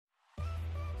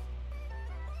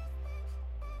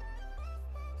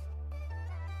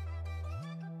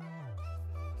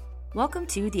Welcome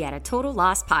to the At a Total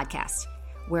Loss podcast,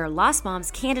 where lost moms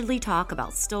candidly talk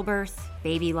about stillbirth,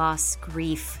 baby loss,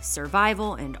 grief,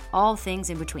 survival, and all things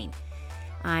in between.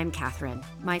 I'm Catherine.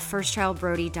 My first child,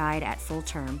 Brody, died at full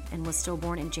term and was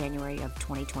stillborn in January of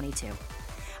 2022.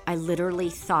 I literally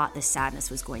thought the sadness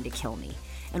was going to kill me.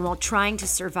 And while trying to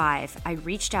survive, I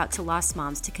reached out to lost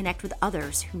moms to connect with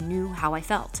others who knew how I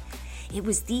felt. It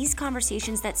was these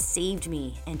conversations that saved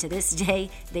me, and to this day,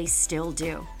 they still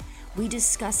do. We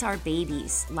discuss our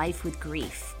babies, life with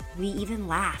grief. We even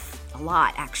laugh, a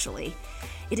lot actually.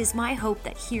 It is my hope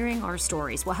that hearing our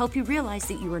stories will help you realize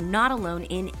that you are not alone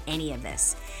in any of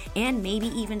this, and maybe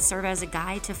even serve as a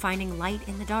guide to finding light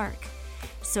in the dark.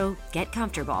 So get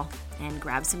comfortable and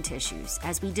grab some tissues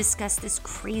as we discuss this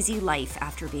crazy life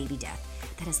after baby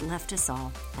death that has left us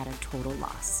all at a total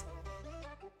loss.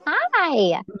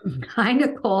 Hi. Hi,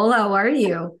 Nicole. How are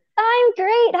you? I'm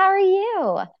great. How are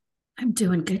you? I'm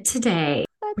doing good today.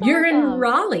 That's You're in awesome.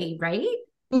 Raleigh, right?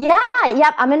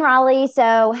 Yep. I'm in Raleigh.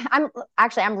 So I'm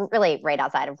really right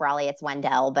outside of Raleigh. It's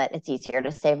Wendell, but it's easier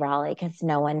to say Raleigh because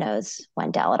no one knows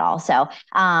Wendell at all. So,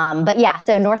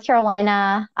 so North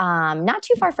Carolina, not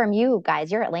too far from you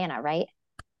guys. You're Atlanta, right?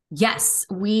 Yes,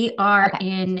 we are Okay.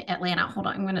 in Atlanta. Hold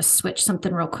on. I'm going to switch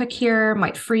something real quick here.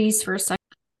 Might freeze for a second.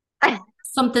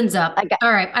 Something's up. Okay.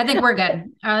 All right. I think we're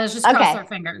good. Let's just cross Okay. our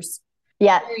fingers.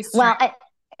 Yeah. Very Well, strange.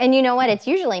 and you know what? It's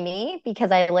usually me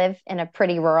because I live in a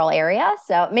pretty rural area.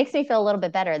 So it makes me feel a little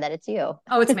bit better that it's you.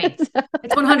 Oh, it's me. So,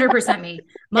 It's 100% me.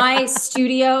 My yeah.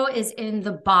 studio is in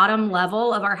the bottom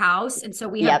level of our house. And so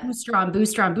we have Yep. booster on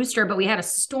booster on booster, but we had a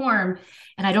storm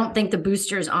and I don't think the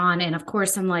booster's on. And of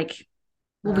course, I'm like,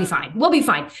 we'll be fine. We'll be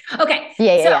fine. Okay. So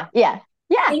Yeah.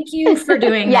 thank you for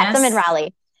doing Yes, I'm in this.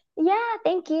 Raleigh. Yeah,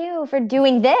 thank you for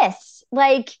doing this.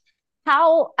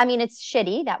 It's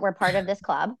shitty that we're part of this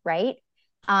club, right?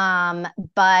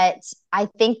 But I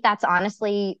think that's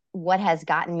honestly what has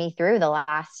gotten me through the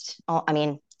last,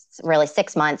 really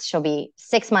 6 months. She'll be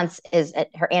 6 months is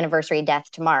her anniversary death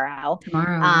tomorrow.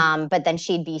 Tomorrow. Yeah. But then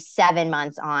she'd be 7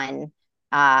 months on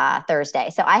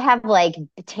Thursday. So I have like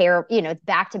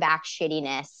back to back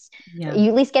shittiness. Yeah. You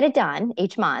at least get it done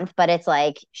each month, but it's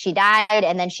like she died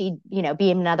and then she'd,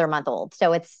 be another month old.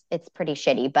 So it's pretty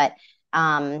shitty. But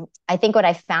I think what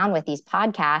I found with these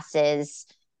podcasts is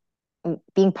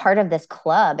being part of this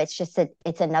club.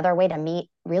 It's another way to meet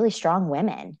really strong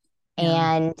women.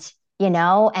 Yeah.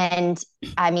 And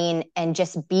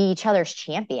just be each other's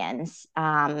champions.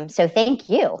 So thank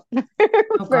you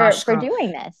Oh gosh, for girl.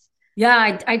 doing this.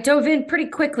 Yeah, I dove in pretty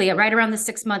quickly, right around the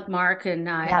 6 month mark. And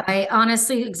Yep. I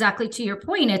honestly, exactly to your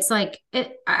point, it's like,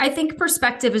 I think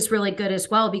perspective is really good as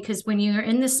well, because when you're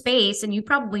in the space, and you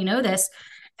probably know this,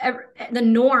 the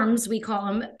norms, we call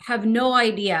them, have no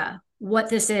idea what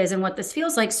this is and what this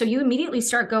feels like. So you immediately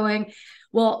start going,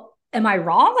 well, am I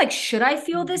wrong? Like, should I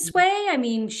feel this way? I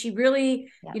mean, she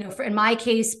really, Yep. in my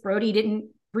case, Brody didn't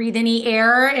breathe any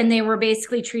air and they were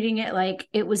basically treating it like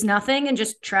it was nothing and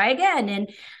just try again. And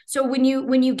so when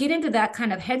you get into that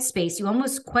kind of headspace, you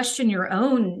almost question your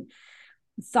own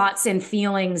thoughts and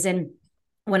feelings. And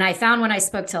when I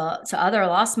spoke to other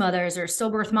lost mothers or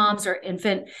stillbirth moms or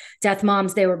infant death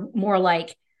moms, they were more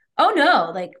like, oh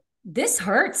no, like this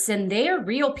hurts and they are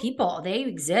real people. They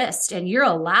exist and you're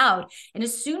allowed. And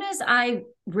as soon as I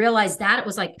realized that, it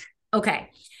was like, okay.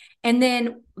 And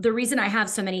then the reason I have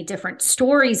so many different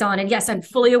stories on, and yes, I'm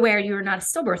fully aware you're not a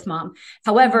stillbirth mom.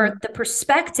 However, the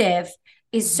perspective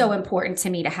is so important to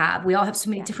me to have. We all have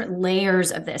so many different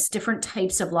layers of this, different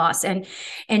types of loss. And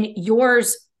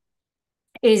yours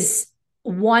is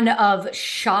one of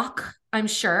shock, I'm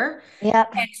sure.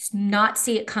 Yep. And not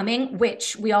see it coming,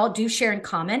 which we all do share in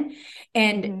common.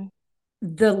 And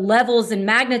the levels and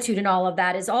magnitude and all of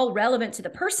that is all relevant to the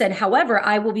person. However,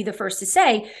 I will be the first to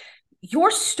say,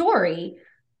 your story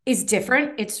is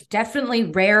different. It's definitely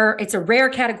rare. It's a rare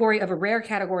category of a rare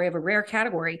category of a rare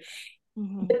category.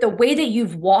 But the way that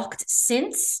you've walked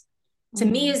since, to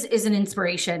me, is an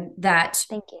inspiration that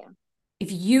Thank you.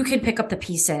 if you can pick up the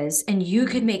pieces and you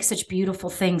could make such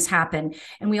beautiful things happen.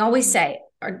 And we always say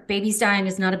our babies dying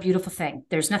is not a beautiful thing.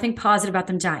 There's nothing positive about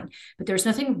them dying, but there's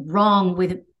nothing wrong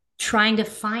with trying to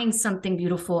find something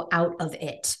beautiful out of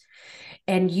it.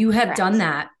 And you have done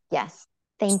that. Yes.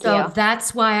 Thank So you.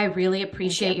 that's why I really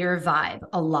appreciate your vibe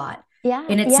a lot. Yeah.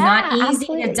 And it's not easy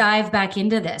absolutely. to dive back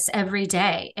into this every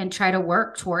day and try to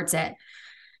work towards it.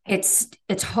 It's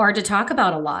hard to talk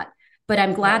about a lot, but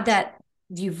I'm glad that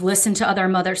you've listened to other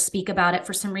mothers speak about it.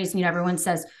 For some reason, everyone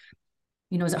says,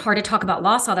 is it hard to talk about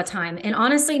loss all the time? And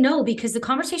honestly, no, because the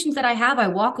conversations that I have, I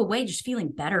walk away just feeling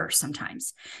better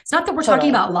sometimes. It's not that we're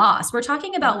talking Totally. about loss. We're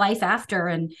talking about life after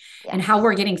and how Yes.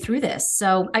 we're getting through this.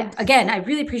 So Yes. I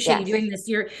really appreciate you Yes. doing this.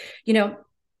 You know,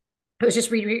 I was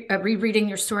just rereading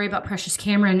your story about Precious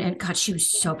Cameron, and God, she was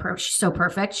she's so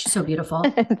perfect. She's so beautiful.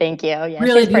 Thank you. Yeah,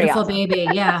 Really she's pretty beautiful awesome. baby.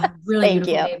 Yeah, really Thank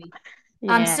beautiful you. baby.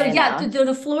 Yeah, So I yeah, know.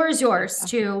 the floor is yours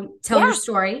to tell your Yeah.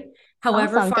 story,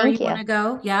 however Awesome. far you Thank want you. to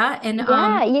go. Yeah. And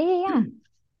Yeah. Yeah. Yeah. Yeah.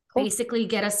 Cool. basically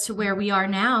get us to where we are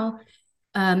now.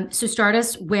 So start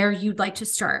us where you'd like to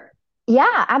start.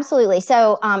 Yeah, absolutely.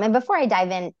 So, and before I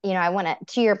dive in, I want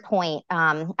to your point,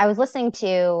 I was listening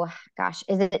to, gosh,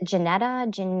 is it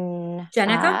Jenica?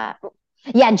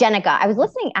 yeah, Jenica. I was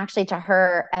listening actually to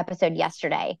her episode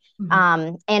yesterday.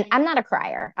 Mm-hmm. And I'm not a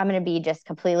crier. I'm going to be just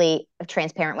completely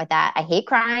transparent with that. I hate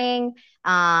crying.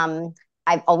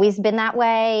 I've always been that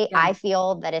way. Yeah. I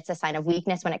feel that it's a sign of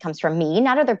weakness when it comes from me,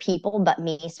 not other people, but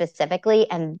me specifically.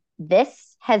 And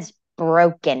this has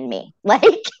broken me. Like,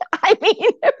 I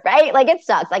mean, right? Like it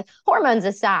sucks. Like hormones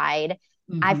aside,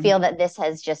 I Mm-hmm. feel that this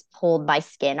has just pulled my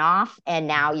skin off. And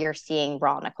now you're seeing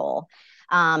raw Nicole.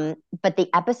 But the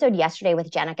episode yesterday with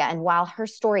Jenica, and while her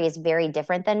story is very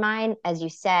different than mine, as you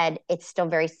said, it's still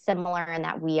very similar in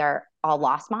that we are all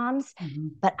lost moms. Mm-hmm.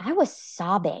 But I was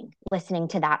sobbing listening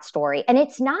to that story. And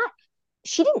it's not,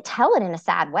 she didn't tell it in a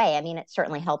sad way. I mean, it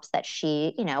certainly helps that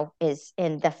she, is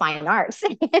in the fine arts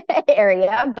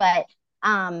area, but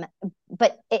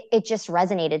it just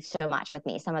resonated so much with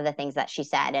me, some of the things that she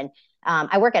said. And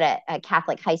I work at a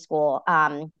Catholic high school.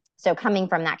 So coming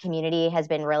from that community has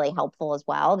been really helpful as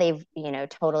well. They've,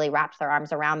 totally wrapped their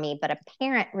arms around me. But a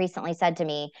parent recently said to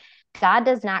me, God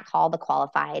does not call the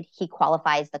qualified, he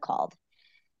qualifies the called.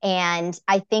 And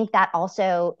I think that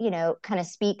also, kind of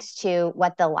speaks to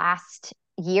what the last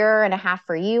year and a half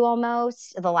for you,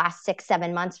 almost the last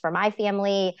 6-7 months for my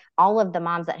family, all of the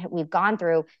moms that we've gone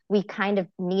through, we kind of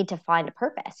need to find a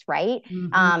purpose, right?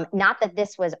 Mm-hmm. Not that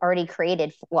this was already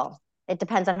created. Well, it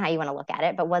depends on how you want to look at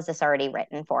it, but was this already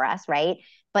written for us, right?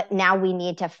 But now we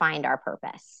need to find our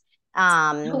purpose.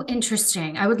 Oh,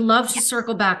 interesting. I would love to Yes.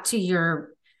 circle back to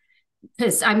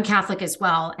because I'm Catholic as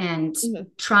well, and Mm-hmm.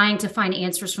 trying to find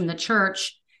answers from the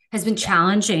church has been Yes.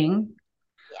 challenging.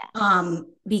 Yes.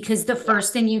 Because the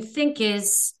first thing you think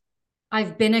is,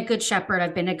 I've been a good shepherd.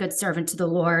 I've been a good servant to the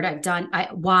Lord.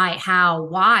 Why,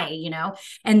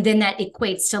 and then that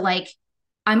equates to like,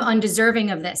 I'm undeserving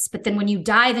of this. But then when you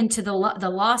dive into the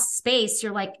lost space,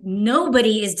 you're like,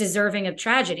 nobody is deserving of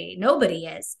tragedy. Nobody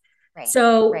is. Right.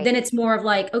 So Right. then it's more of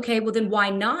like, okay, well then why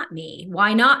not me?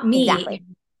 Why not me? Exactly.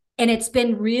 And it's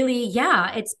been really,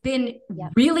 yeah, it's been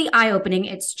Yep. really eye-opening.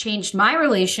 It's changed my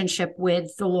relationship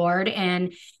with the Lord,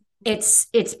 and it's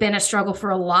been a struggle for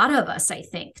a lot of us, I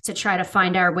think, to try to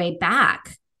find our way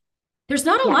back. There's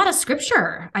not a lot of Yes.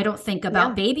 scripture, I don't think, about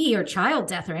No. baby or child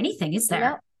death or anything, is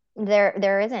No. there?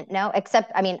 There isn't. No,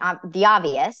 except I mean the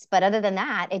obvious, but other than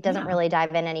that, it doesn't Yeah. really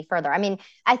dive in any further. I mean,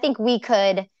 I think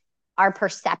our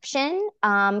perception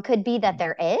could be that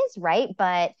there is, right?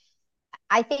 But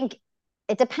I think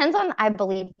it depends on, I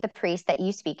believe, the priest that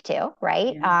you speak to,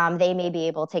 right? Yeah. They may be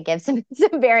able to give some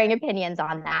varying opinions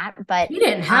on that, He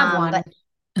didn't have one. but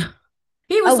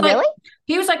He was oh, like, really?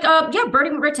 yeah,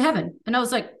 Birdie went right to heaven. And I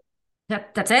was like,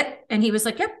 that's it. And he was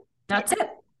like, yep, that's it.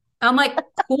 I'm like,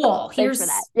 cool. Thanks for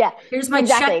that. Yeah, Here's my check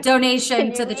exactly. donation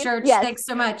Can to you the leave? church. Yes, Thanks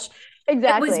so much. It was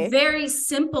exactly. very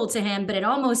simple to him, but it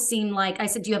almost seemed like, I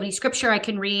said, do you have any scripture I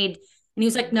can read? And he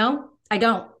was like, no, I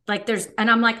don't. Like and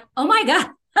I'm like, oh my God.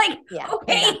 Like, Yeah,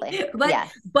 okay, exactly. but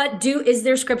Yes, is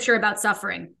there scripture about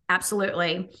suffering?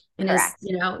 Absolutely. And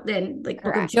correct. then like Book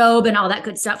of Correct. Job and all that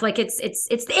good stuff. Like it's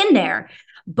in there.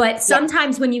 But Yes,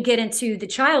 sometimes when you get into the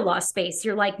child loss space,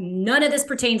 you're like, none of this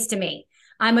pertains to me.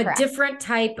 I'm a correct. different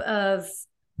type of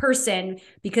person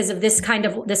because of this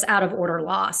out of order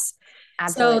loss. So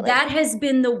Absolutely. that has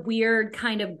been the weird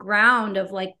kind of ground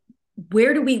of like,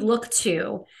 where do we look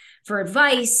to for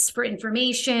advice, for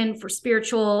information, for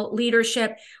spiritual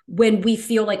leadership when we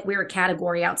feel like we're a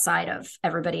category outside of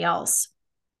everybody else?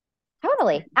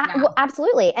 Totally. Yeah. Well,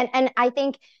 absolutely. And I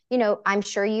think, I'm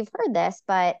sure you've heard this,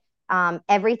 but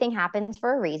everything happens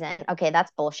for a reason. Okay,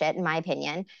 that's bullshit in my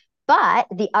opinion. But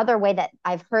the other way that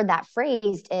I've heard that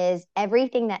phrased is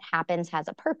everything that happens has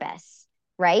a purpose,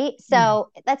 right?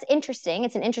 So that's interesting.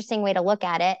 It's an interesting way to look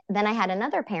at it. Then I had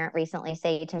another parent recently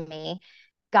say to me,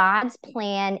 God's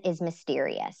plan is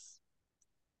mysterious.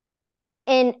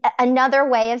 In another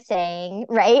way of saying,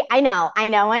 right? I know.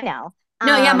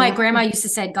 No, yeah, my Um, grandma used to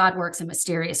say God works in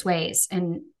mysterious ways.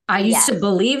 And I used to yes.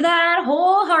 believe that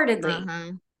wholeheartedly.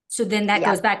 Uh-huh. So then that Yep.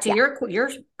 goes back to Yeah.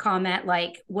 your comment,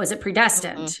 like, was it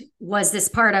predestined? Was this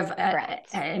part of Correct.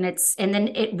 and then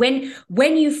it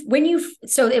when you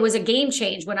so it was a game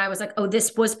change when I was like, oh,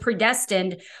 this was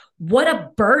predestined. What a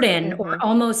burden, or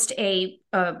almost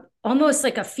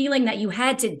like a feeling that you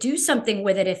had to do something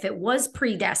with it if it was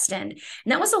predestined.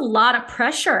 And that was a lot of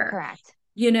pressure, Correct.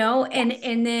 and Yes.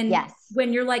 then Yes.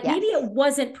 when you're like, maybe it Yes.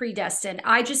 wasn't predestined,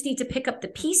 I just need to pick up the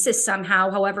pieces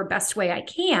somehow, however best way I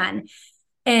can.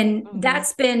 And Mm-hmm.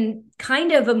 that's been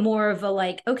kind of a more of a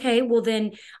like, okay, well,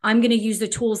 then I'm going to use the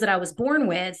tools that I was born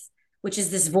with, which is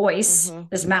this voice, Mm-hmm.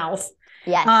 this mouth.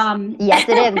 Yes. Um, Yes,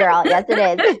 it is, girl. Yes, it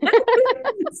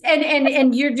is.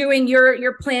 and you're doing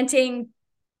you're planting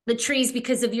the trees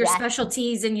because of your Yes.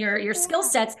 specialties and your skill Yeah.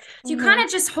 sets. So you kind Mm-hmm.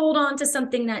 of just hold on to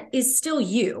something that is still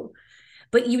you,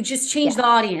 but you just change the Yes.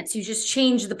 audience. You just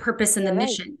change the purpose and the You're right.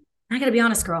 mission. I got to be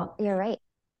honest, girl. You're right.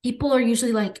 People are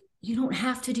usually like, you don't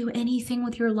have to do anything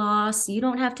with your loss. You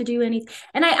don't have to do anything.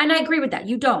 And I agree with that.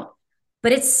 You don't.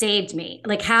 But it saved me.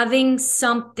 Like having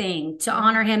something to Yeah.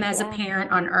 honor him as a Yeah.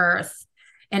 parent on earth.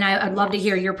 And I'd love to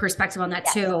hear Yes. your perspective on that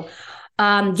Yes. too.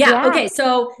 Yeah. Yeah. Okay.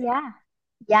 So, Yeah.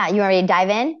 Yeah. You want me to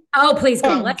dive oh, please,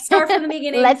 girl. in? Let's start from the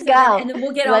beginning. Let's So then, and go. then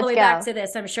we'll get all the Let's way back go. to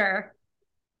this, I'm sure.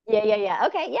 Yeah, yeah, yeah.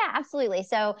 Okay, yeah, absolutely.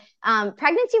 So,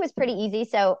 pregnancy was pretty easy.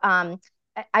 So,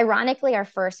 ironically,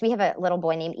 we have a little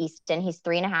boy named Easton. He's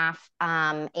 3.5,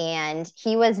 and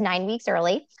he was 9 weeks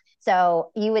early. So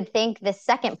you would think the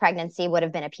second pregnancy would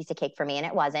have been a piece of cake for me, and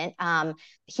it wasn't.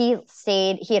 He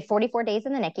had 44 days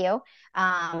in the NICU.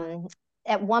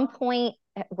 At one point,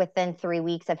 within 3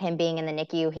 weeks of him being in the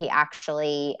NICU, he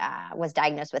actually was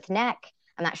diagnosed with neck.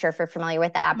 I'm not sure if you're familiar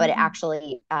with that, but it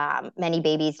actually many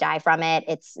babies die from it.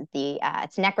 It's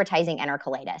necrotizing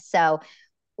enterocolitis. So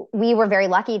we were very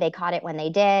lucky. They caught it when they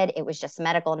did. It was just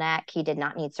medical neck. He did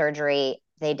not need surgery.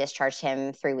 They discharged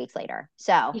him 3 weeks later.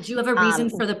 So Did you have a reason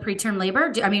for the preterm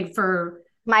labor? I mean, for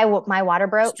my water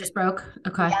broke. just broke.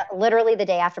 Okay. Yeah, literally the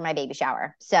day after my baby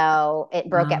shower. So it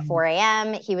broke at Um, 4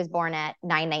 a.m. He was born at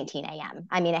 9:19 a.m.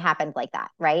 I mean, it happened like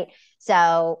that, right?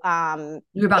 So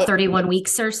you were about it 31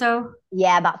 weeks or so.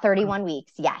 yeah, about 31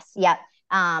 weeks. Yes. Yep.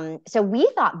 So we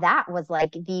thought that was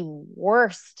like the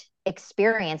worst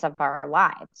experience of our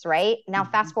lives, right? Now,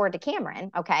 fast forward to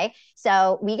Cameron. Okay.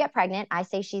 So we get pregnant. I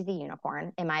say she's the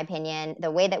unicorn, in my opinion.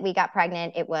 The way that we got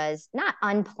pregnant, it was not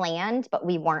unplanned, but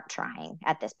we weren't trying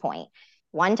at this point.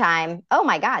 One time, oh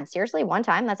my God, seriously, one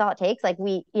time, that's all it takes. Like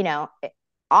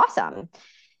awesome.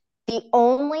 The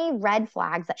only red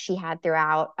flags that she had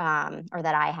throughout, or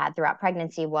that I had throughout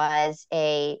pregnancy, was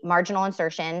a marginal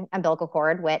insertion umbilical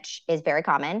cord, which is very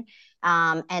common,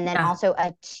 and then Yeah. also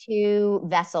a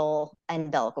 2-vessel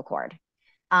umbilical cord,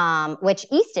 which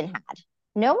Easton had.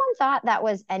 No one thought that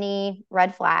was any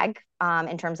red flag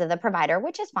in terms of the provider,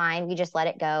 which is fine. We just let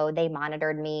it go. They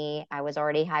monitored me. I was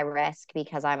already high risk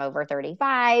because I'm over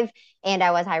 35, and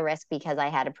I was high risk because I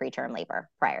had a preterm labor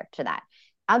prior to that.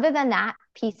 Other than that,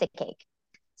 piece of cake.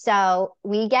 So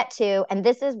we get to, and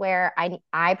this is where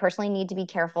I personally need to be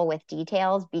careful with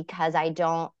details, because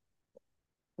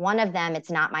one of them,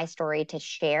 it's not my story to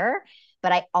share,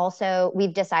 but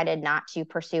we've decided not to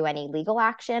pursue any legal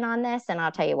action on this, and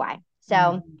I'll tell you why.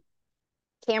 So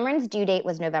Cameron's due date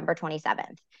was November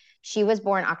 27th. She was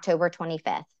born October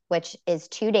 25th, which is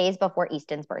 2 days before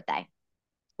Easton's birthday,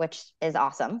 which is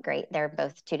awesome. Great. They're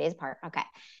both 2 days apart. Okay.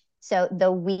 So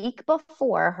the week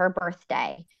before her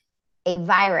birthday, a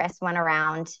virus went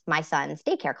around our son's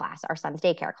daycare class.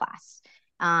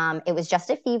 It was just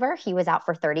a fever. He was out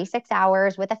for 36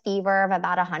 hours with a fever of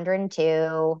about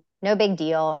 102. No big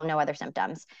deal, no other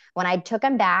symptoms. When I took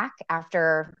him back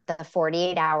after the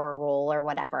 48-hour rule or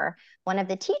whatever, one of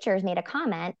the teachers made a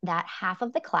comment that half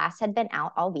of the class had been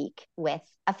out all week with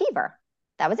a fever.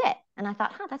 That was it. And I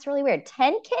thought, that's really weird.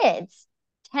 10 kids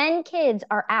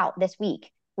are out this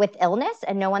week with illness,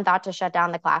 and no one thought to shut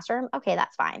down the classroom. Okay,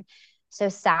 that's fine. So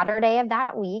Saturday of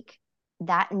that week,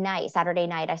 Saturday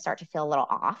night, I start to feel a little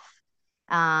off.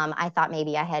 I thought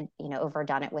maybe I had,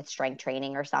 overdone it with strength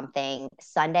training or something.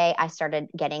 Sunday, I started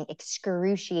getting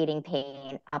excruciating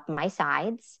pain up my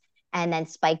sides, and then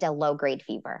spiked a low-grade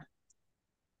fever.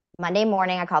 Monday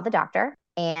morning, I called the doctor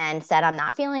and said, I'm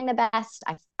not feeling the best.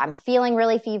 I'm feeling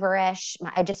really feverish.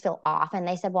 I just feel off. And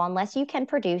they said, well, unless you can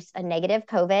produce a negative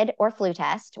COVID or flu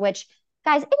test, which,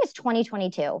 guys, it was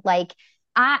 2022. Like,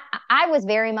 I was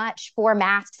very much for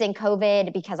masks and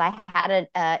COVID, because I had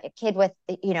a kid with,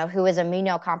 who was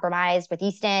immunocompromised with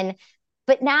Easton.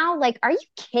 But now, like, are you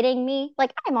kidding me?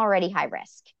 Like, I'm already high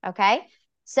risk. Okay.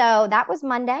 So that was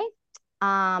Monday.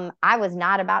 I was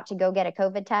not about to go get a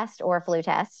COVID test or a flu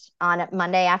test on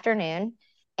Monday afternoon.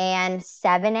 And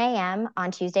 7 a.m. on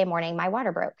Tuesday morning, my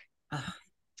water broke. Ugh.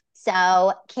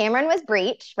 So Cameron was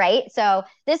breech, right? So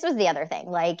this was the other thing.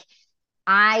 Like,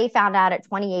 I found out at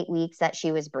 28 weeks that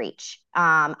she was breech.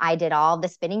 I did all the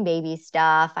spinning baby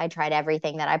stuff. I tried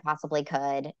everything that I possibly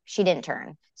could. She didn't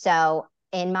turn. So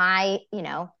in my,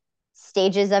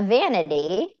 stages of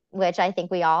vanity, which I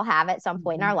think we all have at some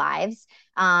point in our lives,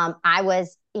 I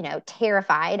was,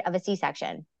 terrified of a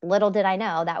C-section. Little did I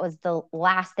know that was the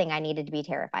last thing I needed to be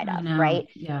terrified I of, know. right?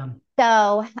 Yeah.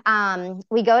 So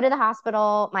we go to the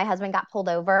hospital. My husband got pulled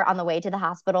over on the way to the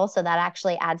hospital. So that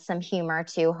actually adds some humor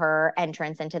to her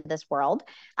entrance into this world,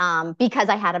 because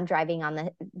I had him driving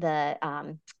on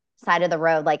the side of the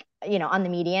road, like, on the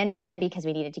median, because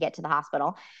we needed to get to the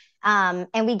hospital.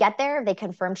 And we get there. They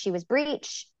confirmed she was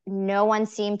breech. No one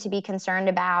seemed to be concerned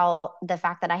about the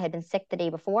fact that I had been sick the day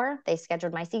before. They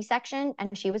scheduled my C-section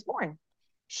and she was born.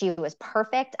 She was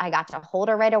perfect. I got to hold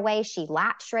her right away. She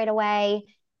latched right away.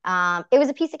 It was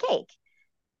a piece of cake.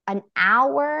 An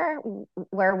hour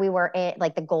where we were in,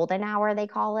 like, the golden hour, they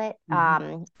call it.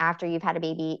 After you've had a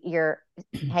baby, you're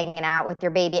hanging out with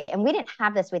your baby. And we didn't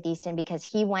have this with Easton because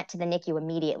he went to the NICU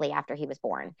immediately after he was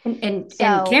born. And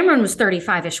So Cameron was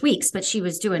 35-ish weeks, but she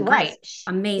was doing great.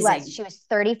 Amazing. she was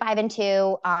 35 and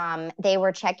 2. They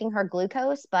were checking her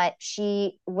glucose, but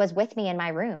she was with me in my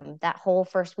room that whole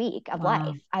first week of Wow.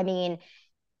 life. I mean,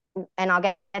 and I'll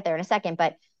get there in a second,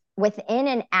 but within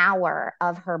an hour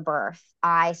of her birth,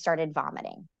 I started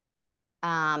vomiting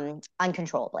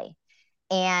uncontrollably.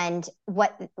 And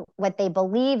what they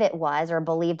believe it was, or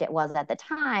believed it was at the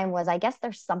time, was, I guess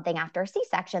there's something after a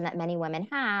C-section that many women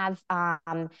have.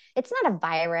 It's not a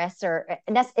virus, or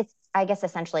it's, I guess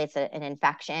essentially it's an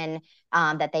infection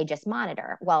that they just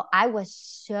monitor. Well, I was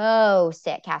so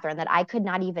sick, Catherine, that I could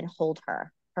not even hold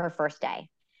her first day.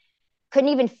 Couldn't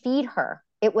even feed her.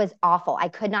 It was awful. I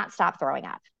could not stop throwing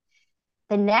up.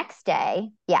 The next day,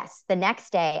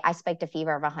 I spiked a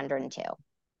fever of 102.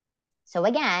 So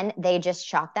again, they just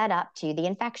chalked that up to the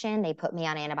infection. They put me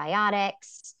on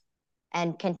antibiotics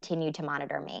and continued to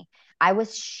monitor me. I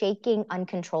was shaking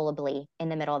uncontrollably in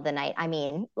the middle of the night. I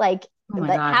mean, like, Oh my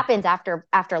that God. happens after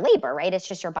labor, right? It's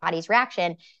just your body's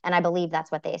reaction. And I believe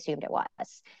that's what they assumed it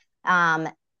was.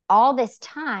 All this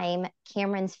time,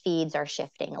 Cameron's feeds are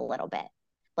shifting a little bit.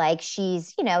 Like,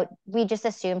 she's, we just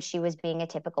assumed she was being a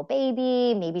typical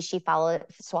baby. Maybe she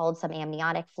swallowed some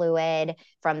amniotic fluid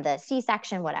from the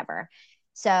C-section, whatever.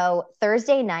 So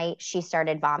Thursday night, she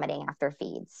started vomiting after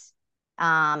feeds.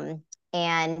 And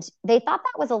they thought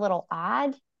that was a little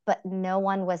odd, but no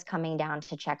one was coming down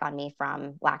to check on me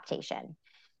from lactation.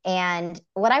 And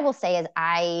what I will say is,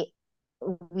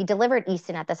 we delivered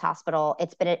Easton at this hospital.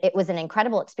 It was an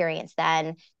incredible experience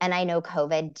then. And I know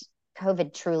COVID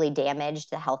truly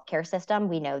damaged the healthcare system.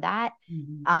 We know that.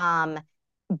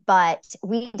 But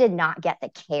we did not get the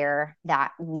care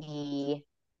that I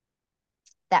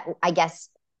guess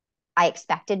I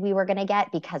expected we were going to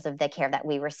get, because of the care that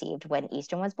we received when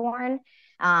Easton was born.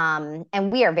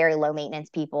 And we are very low maintenance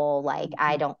people. Like,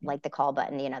 I don't like the call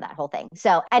button, that whole thing.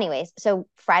 So anyways, so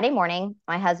Friday morning,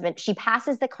 my husband, she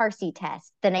passes the car seat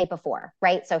test the night before,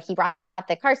 right? So he brought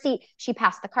the car seat. She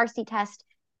passed the car seat test.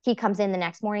 He comes in the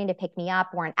next morning to pick me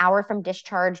up. We're an hour from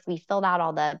discharge. We filled out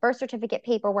all the birth certificate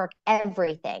paperwork,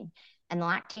 everything. And the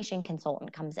lactation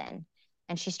consultant comes in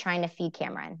and she's trying to feed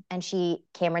Cameron. And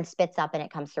Cameron spits up and it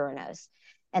comes through her nose.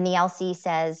 And the LC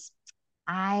says,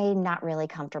 I'm not really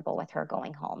comfortable with her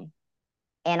going home.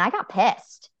 And I got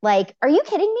pissed. Like, are you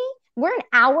kidding me? We're an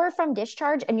hour from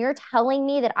discharge and you're telling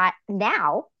me that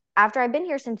now, after I've been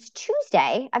here since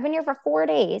Tuesday, I've been here for 4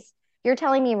 days, you're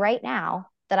telling me right now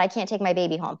that I can't take my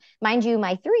baby home. Mind you,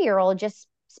 my 3-year-old just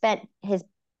spent his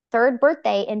 3rd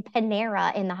birthday in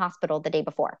Panera in the hospital the day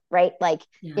before, right? Like,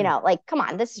 like, come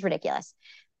on, this is ridiculous.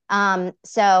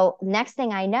 So next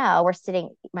thing I know,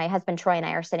 my husband Troy and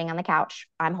I are sitting on the couch.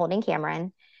 I'm holding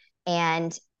Cameron,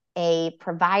 and a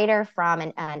provider from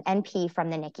an NP from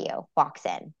the NICU walks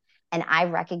in, and I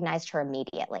recognized her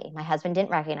immediately. My husband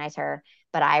didn't recognize her,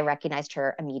 but I recognized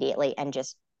her immediately and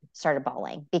just started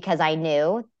bawling, because I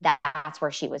knew that that's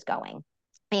where she was going.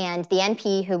 And the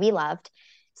NP, who we loved,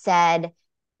 said,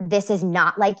 this is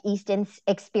not like Easton's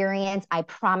experience. I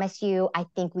promise you, I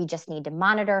think we just need to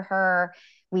monitor her.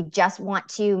 We just want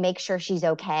to make sure she's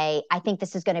okay. I think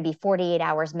this is going to be 48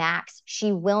 hours max.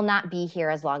 She will not be here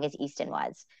as long as Easton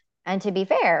was. And to be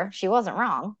fair, she wasn't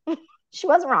wrong. She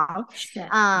wasn't wrong.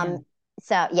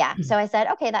 So I said,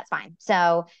 okay, that's fine.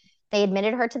 So they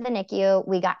admitted her to the NICU.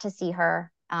 We got to see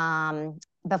her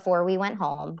before we went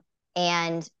home.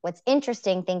 And what's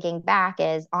interesting thinking back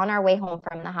is, on our way home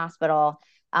from the hospital,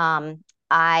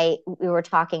 we were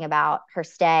talking about her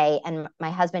stay, and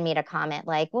my husband made a comment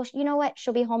like, well, you know what?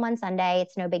 She'll be home on Sunday.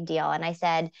 It's no big deal. And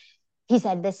he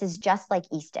said, this is just like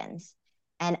Easton's.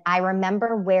 And I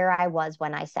remember where I was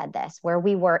when I said this, where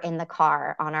we were in the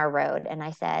car on our road. And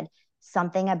I said,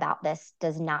 something about this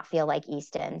does not feel like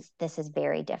Easton's. This is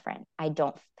very different. I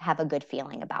don't have a good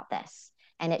feeling about this.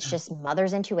 And it's just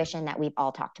mother's intuition that we've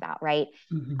all talked about, right?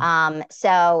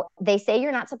 So they say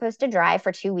you're not supposed to drive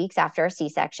for 2 weeks after a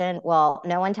C-section. Well,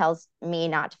 no one tells me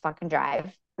not to fucking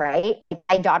drive, right?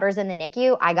 My daughter's in the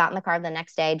NICU. I got in the car the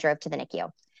next day, drove to the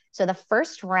NICU. So the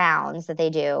first rounds that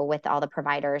they do with all the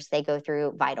providers, they go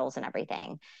through vitals and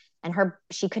everything. And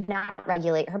she could not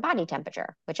regulate her body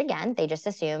temperature, which again, they just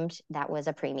assumed that was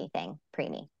a preemie thing,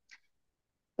 preemie.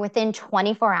 Within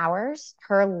 24 hours,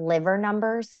 her liver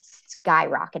numbers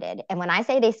skyrocketed. And when I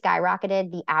say they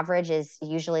skyrocketed, the average is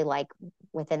usually like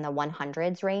within the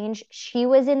 100s range. She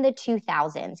was in the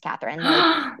 2000s, Catherine,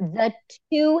 like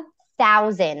the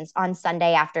 2000s on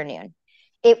Sunday afternoon.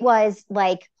 It was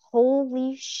like,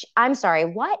 I'm sorry,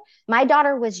 what? My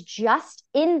daughter was just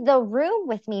in the room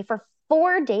with me for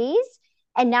 4 days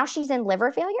and now she's in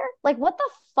liver failure? Like, what the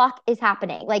fuck is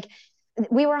happening? Like,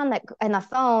 we were on the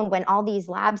phone when all these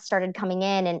labs started coming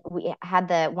in, and we had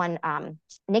the one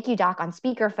NICU doc on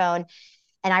speakerphone.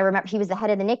 And I remember he was the head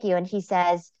of the NICU, and he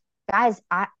says, guys,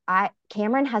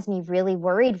 Cameron has me really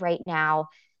worried right now.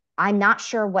 I'm not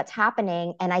sure what's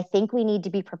happening. And I think we need to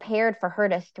be prepared for her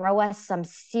to throw us some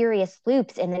serious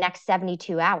loops in the next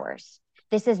 72 hours.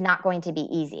 This is not going to be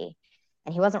easy.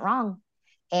 And he wasn't wrong.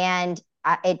 And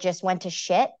it just went to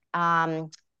shit.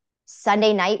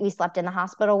 Sunday night, we slept in the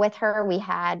hospital with her. We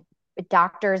had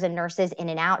doctors and nurses in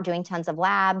and out doing tons of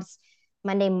labs.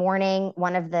 Monday morning,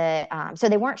 so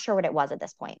they weren't sure what it was at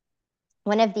this point.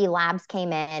 One of the labs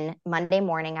came in Monday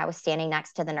morning. I was standing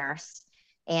next to the nurse,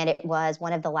 and it was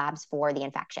one of the labs for the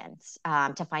infections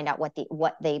to find out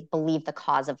what they believe the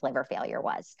cause of liver failure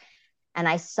was. And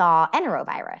I saw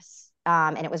enterovirus,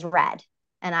 and it was red.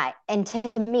 And to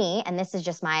me, and this is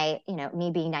just my,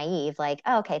 me being naive, like,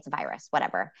 oh, okay, it's a virus,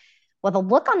 whatever. Well, the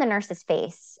look on the nurse's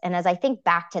face, and as I think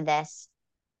back to this,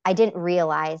 I didn't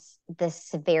realize the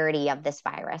severity of this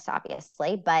virus,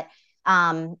 obviously, but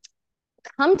come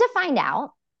to find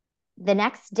out, the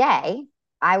next day,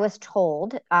 I was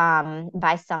told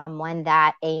by someone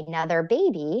that another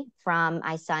baby from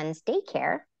my son's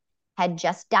daycare had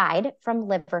just died from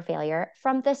liver failure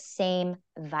from the same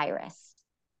virus.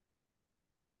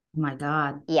 Oh my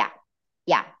God. Yeah.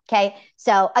 Yeah. Okay.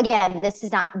 So again,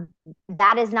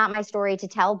 that is not my story to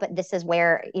tell, but this is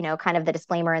where, kind of the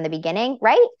disclaimer in the beginning,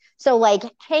 right? So like,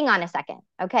 hang on a second.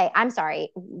 Okay. I'm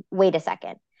sorry. Wait a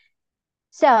second.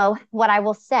 So what I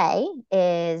will say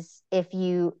is if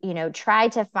you, try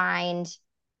to find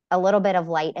a little bit of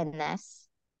light in this,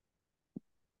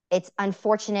 it's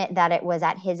unfortunate that it was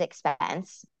at his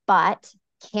expense, but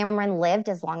Cameron lived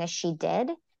as long as she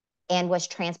did and was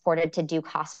transported to Duke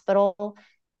Hospital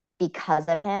because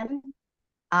of him.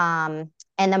 And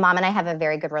the mom and I have a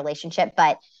very good relationship,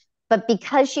 but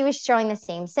because she was showing the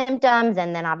same symptoms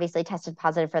and then obviously tested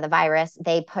positive for the virus,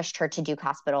 they pushed her to Duke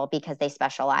Hospital because they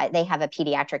have a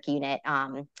pediatric unit.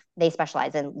 They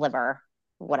specialize in liver,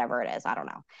 whatever it is. I don't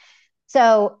know.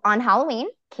 So on Halloween,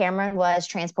 Cameron was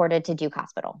transported to Duke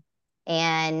Hospital,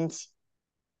 and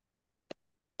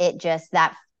it just,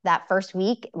 that first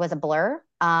week was a blur.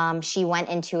 She went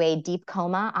into a deep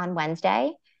coma on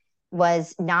Wednesday,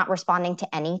 was not responding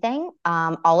to anything.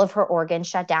 All of her organs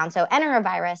shut down. So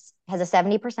enterovirus has a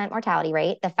 70% mortality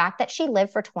rate. The fact that she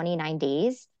lived for 29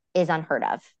 days is unheard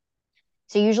of.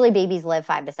 So usually babies live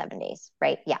 5 to 7 days,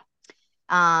 right? Yeah.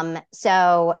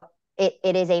 So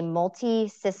it is a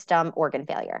multi-system organ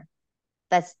failure.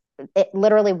 It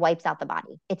literally wipes out the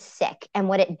body. It's sick. And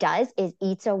what it does is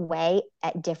eats away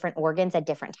at different organs at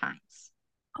different times.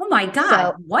 Oh my God.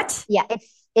 So, what? Yeah,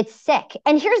 it's sick.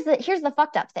 And here's the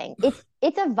fucked up thing.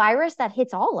 It's a virus that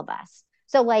hits all of us.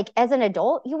 So like as an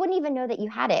adult, you wouldn't even know that you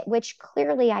had it, which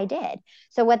clearly I did.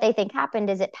 So what they think happened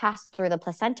is it passed through the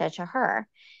placenta to her.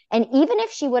 And even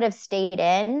if she would have stayed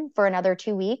in for another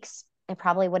 2 weeks, it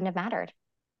probably wouldn't have mattered.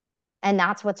 And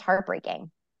that's what's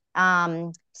heartbreaking.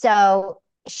 So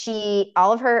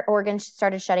all of her organs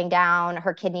started shutting down.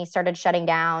 Her kidneys started shutting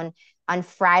down. On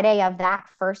Friday of that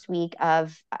first week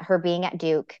of her being at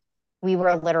Duke, we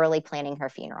were literally planning her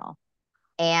funeral.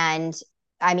 And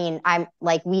I mean,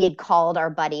 we had called our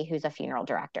buddy who's a funeral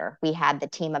director. We had the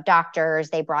team of doctors.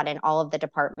 They brought in all of the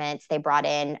departments. They brought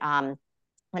in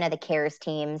one of the CARES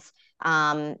teams,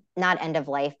 not end of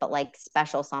life, but like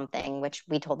special something, which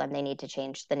we told them they need to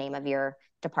change the name of your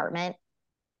department.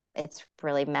 It's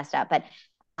really messed up. But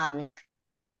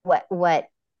what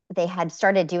they had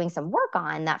started doing some work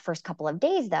on that first couple of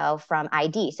days, though, from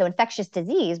ID. So infectious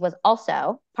disease was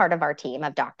also part of our team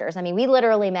of doctors. I mean, we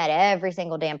literally met every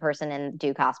single damn person in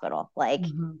Duke Hospital. Like,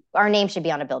 our name should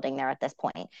be on a building there at this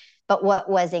point. But what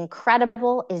was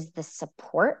incredible is the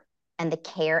support and the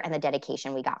care and the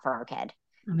dedication we got for our kid.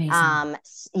 Amazing.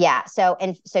 Yeah. So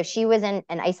she was in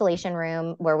an isolation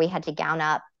room where we had to gown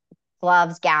up,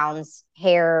 gloves, gowns,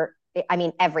 hair. I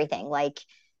mean, everything. Like,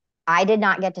 I did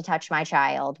not get to touch my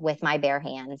child with my bare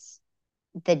hands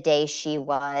the day she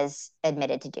was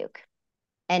admitted to Duke.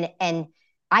 And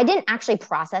I didn't actually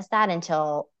process that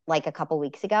until like a couple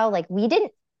weeks ago. Like,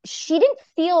 she didn't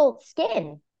feel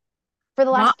skin for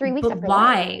the last 3 weeks of her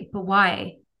life. But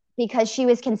why? Because she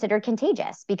was considered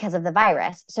contagious because of the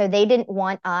virus. So they didn't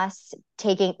want us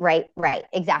taking, right, But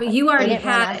exactly. you They already didn't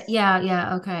want had, us,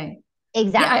 yeah, okay. Yeah,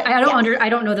 exactly. Yes. I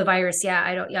don't know the virus. Yeah,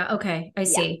 I don't, yeah, okay, I Yeah.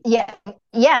 see. Yeah.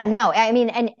 Yeah. No, I mean,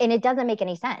 and it doesn't make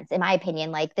any sense, in my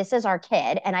opinion. Like, this is our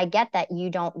kid. And I get that you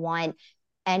don't want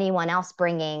anyone else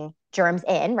bringing germs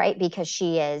in, right? Because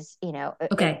she is,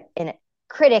 Okay. in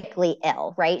critically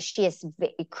ill, right? She is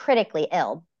critically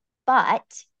ill. But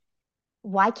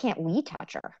why can't we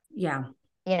touch her? Yeah.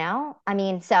 I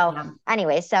mean, so Yeah.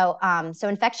 anyway, so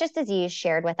infectious disease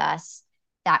shared with us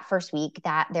that first week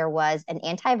that there was an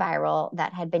antiviral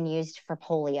that had been used for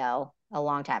polio a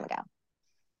long time ago.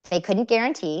 They couldn't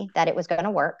guarantee that it was going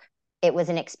to work. It was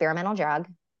an experimental drug.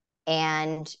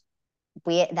 And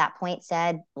we at that point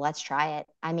said, let's try it.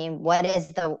 I mean, what is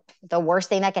the worst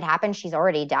thing that could happen? She's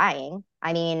already dying.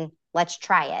 I mean, let's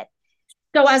try it.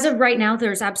 So as of right now,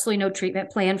 there's absolutely no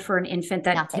treatment plan for an infant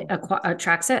that Nothing,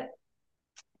 attracts it.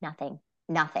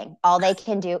 nothing. All they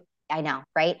can do, I know,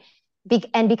 right?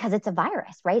 And because it's a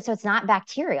virus, right? So it's not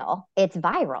bacterial, it's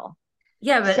viral.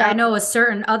 Yeah, but I So, know a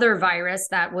certain other virus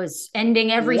that was ending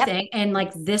yep, everything. And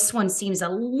like this one seems a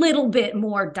little bit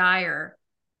more dire.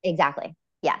 exactly.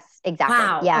 Yes, exactly.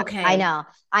 Wow. Yeah, I Okay. know.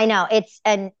 I know.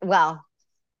 And well,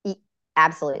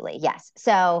 absolutely. Yes.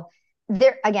 So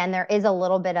there is a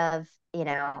little bit of,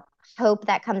 hope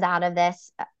that comes out of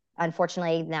this.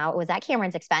 Unfortunately, now it was at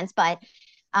Cameron's expense, but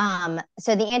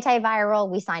so the antiviral,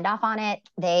 we signed off on it.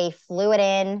 They flew it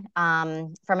in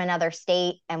from another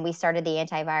state, and we started the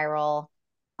antiviral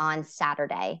on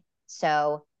Saturday.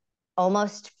 So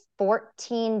almost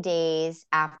 14 days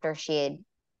after she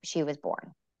was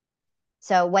born.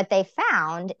 So what they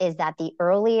found is that the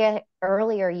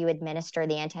earlier you administer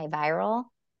the antiviral,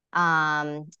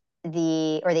 um,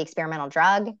 the experimental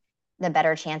drug, the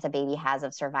better chance a baby has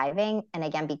of surviving. And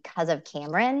again, because of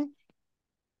Cameron,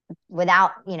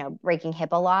 without breaking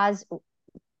HIPAA laws,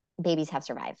 babies have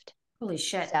survived. Holy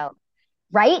shit. So,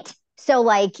 right? So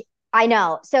like, I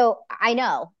know. So I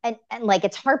know. And like,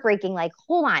 it's heartbreaking. Like,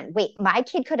 hold on, wait, my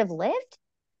kid could have lived,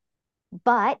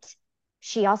 but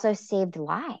she also saved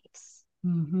lives.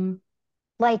 Mm-hmm.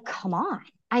 Like, come on.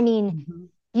 I mean, Mm-hmm.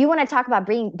 you want to talk about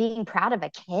being proud of a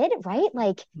kid, right?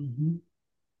 Like, Mm-hmm.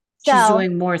 She's so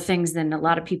doing more things than a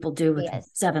lot of people do she with is.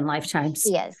 7 lifetimes.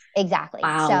 She is. Exactly.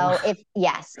 Wow.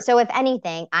 So if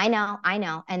anything, I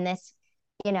know. And this,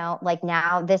 like,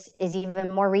 now this is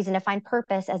even more reason to find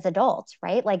purpose as adults,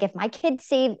 right? Like, if my kid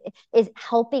is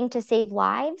helping to save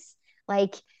lives,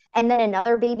 like, and then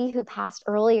another baby who passed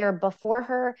earlier before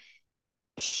her,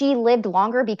 she lived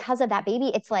longer because of that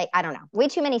baby. It's like, I don't know, way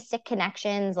too many sick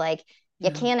connections. Like,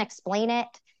 you Yeah. can't explain it,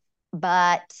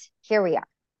 but here we are,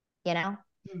 you know?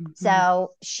 Mm-hmm.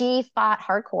 So she fought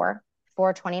hardcore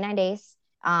for 29 days.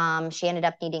 She ended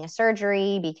up needing a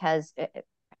surgery because,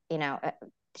 you know,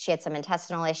 she had some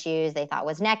intestinal issues they thought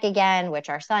was neck again, which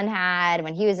our son had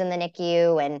when he was in the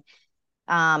NICU.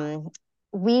 And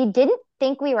we didn't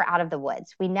think we were out of the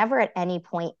woods. We never at any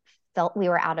point felt we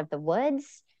were out of the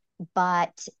woods,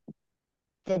 but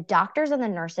the doctors and the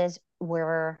nurses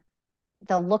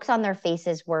the looks on their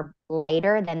faces were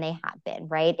lighter than they had been,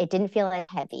 right? It didn't feel like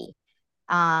heavy.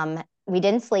 We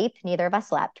didn't sleep. Neither of us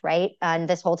slept, right? And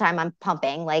this whole time I'm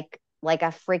pumping like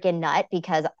a freaking nut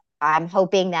because I'm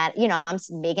hoping that, I'm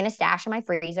making a stash in my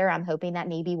freezer. I'm hoping that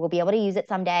maybe we'll be able to use it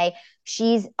someday.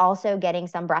 She's also getting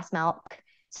some breast milk.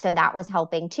 So that was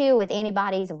helping too with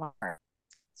antibodies.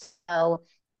 So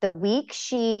the week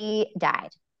she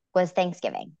died was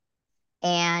Thanksgiving.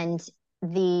 And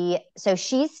so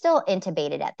she's still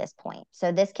intubated at this point.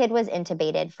 So this kid was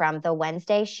intubated from the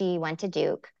Wednesday she went to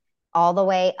Duke all the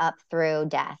way up through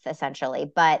death,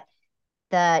 essentially. But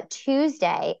the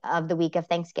Tuesday of the week of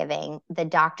Thanksgiving, the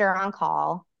doctor on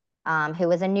call, who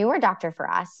was a newer doctor for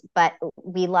us, but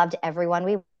we loved everyone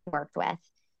we worked with,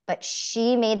 but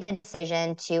she made the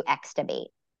decision to extubate.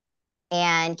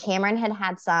 And Cameron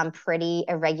had some pretty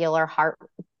irregular heart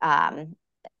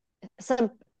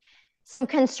some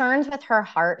concerns with her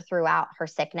heart throughout her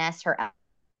sickness, her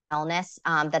illness,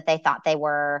 that they thought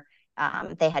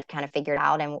they had kind of figured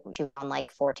out, and she was on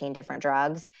like 14 different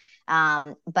drugs.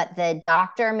 But the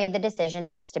doctor made the decision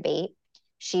to extubate.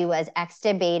 She was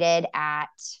extubated at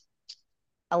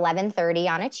 11:30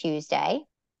 on a Tuesday.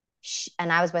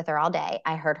 And I was with her all day.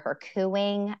 I heard her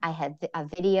cooing. I had a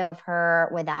video of her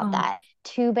without that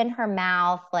tube in her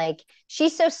mouth. Like,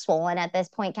 she's so swollen at this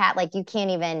point, Kat. Like, you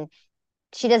can't even,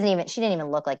 she didn't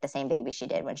even look like the same baby she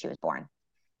did when she was born.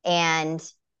 And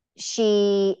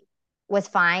she was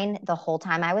fine the whole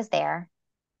time I was there.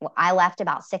 Well, I left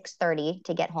about 6:30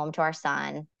 to get home to our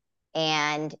son,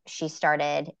 and she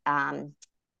started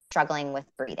struggling with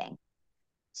breathing.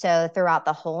 So throughout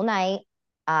the whole night,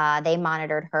 they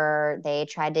monitored her. They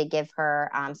tried to give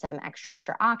her some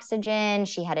extra oxygen.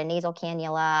 She had a nasal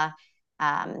cannula,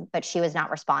 but she was not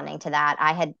responding to that.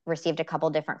 I had received a couple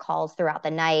different calls throughout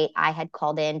the night. I had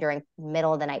called in during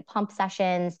middle of the night pump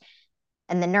sessions.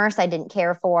 And the nurse I didn't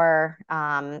care for,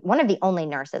 one of the only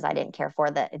nurses I didn't care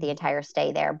for the entire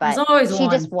stay there, but she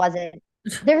just wasn't.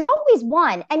 There's always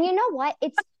one. And you know what?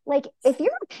 It's like, if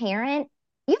you're a parent,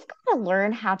 you've got to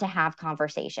learn how to have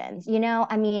conversations.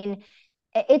 I mean,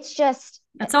 it's just,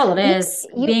 that's all it is.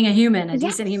 Being a human, a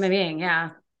decent human being. Yeah.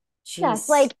 Jeez. Yes.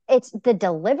 Like, it's the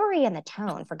delivery and the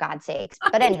tone, for God's sakes.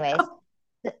 But anyways,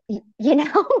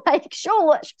 like,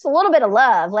 show a little bit of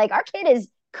love. Like, our kid is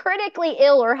critically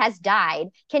ill or has died.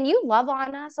 Can you love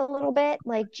on us a little bit?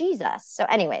 Like, Jesus. So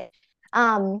anyway,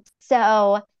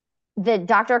 so the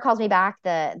doctor calls me back,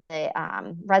 the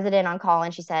resident on call,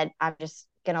 and she said, I'm just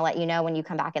going to let you know when you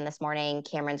come back in this morning,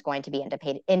 Cameron's going to be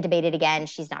intubated again.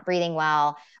 She's not breathing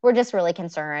well. We're just really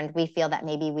concerned. We feel that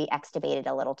maybe we extubated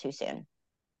a little too soon.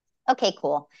 Okay,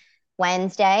 cool.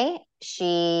 Wednesday,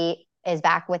 she is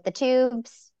back with the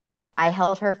tubes. I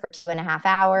held her for 2.5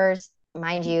 hours.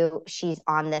 Mind you, she's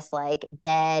on this like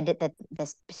bed,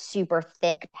 this super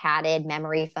thick padded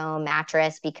memory foam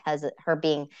mattress, because of her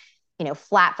being,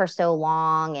 flat for so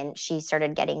long. And she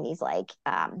started getting these like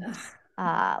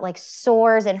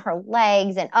sores in her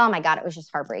legs, and oh my God, it was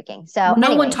just heartbreaking. So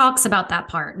no one talks about that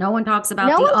part. No one talks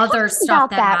about the other stuff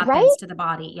that happens to the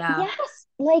body. Yeah. Yes.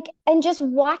 Like, and just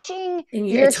watching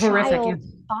your child's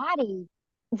body.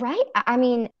 Right. I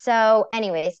mean, so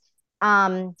anyways,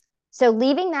 so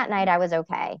leaving that night, I was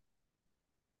okay.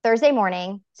 Thursday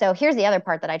morning. So here's the other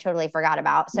part that I totally forgot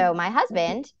about. So my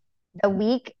husband, the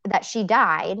week that she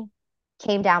died,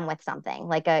 came down with something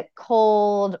like a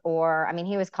cold, or, I mean,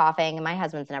 he was coughing, and my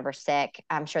husband's never sick.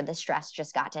 I'm sure the stress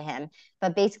just got to him.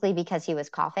 But basically, because he was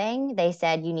coughing, they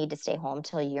said, you need to stay home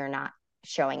till you're not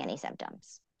showing any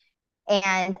symptoms.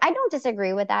 And I don't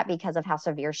disagree with that because of how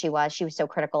severe she was. She was so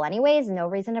critical anyways. No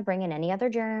reason to bring in any other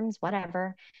germs,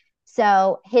 whatever.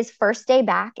 So his first day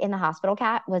back in the hospital,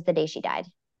 Kat, was the day she died.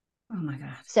 Oh my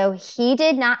God. So he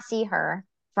did not see her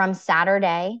from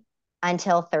Saturday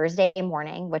until Thursday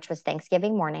morning, which was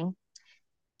Thanksgiving morning.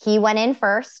 He went in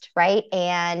first, right?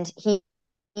 And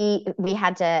we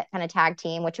had to kind of tag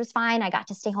team, which was fine. I got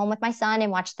to stay home with my son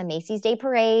and watch the Macy's Day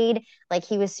Parade. Like,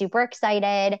 he was super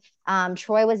excited.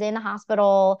 Troy was in the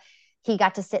hospital. He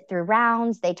got to sit through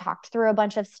rounds. They talked through a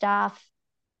bunch of stuff,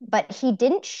 but he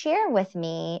didn't share with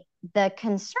me the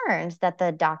concerns that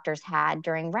the doctors had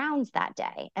during rounds that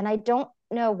day. And I don't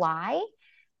know why.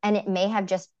 And it may have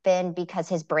just been because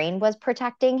his brain was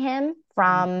protecting him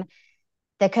from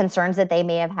the concerns that they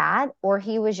may have had, or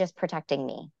he was just protecting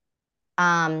me.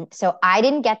 So I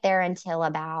didn't get there until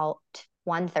about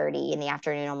 1:30 in the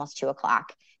afternoon, almost 2:00.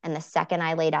 And the second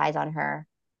I laid eyes on her,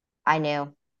 I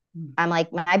knew. I'm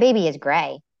like, my baby is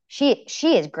gray. She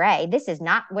is gray. This is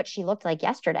not what she looked like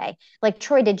yesterday. Like,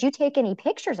 Troy, did you take any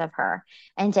pictures of her?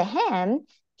 And to him,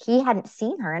 he hadn't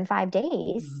seen her in 5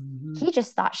 days. Mm-hmm. He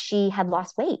just thought she had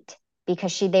lost weight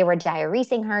because they were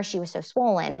diuresing her. She was so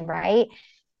swollen, right?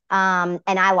 And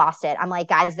I lost it. I'm like,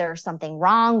 guys, there's something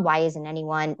wrong. Why isn't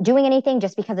anyone doing anything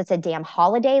just because it's a damn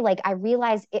holiday? Like, I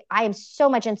realize I am so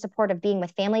much in support of being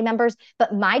with family members,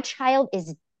 but my child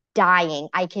is dying.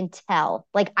 I can tell.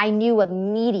 Like, I knew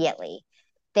immediately.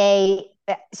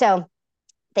 So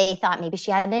they thought maybe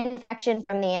she had an infection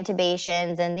from the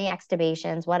intubations and the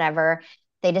extubations, whatever.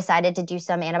 They decided to do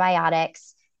some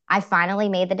antibiotics. I finally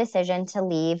made the decision to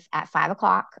leave at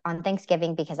 5:00 on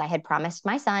Thanksgiving because I had promised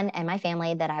my son and my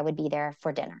family that I would be there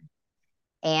for dinner.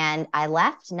 And I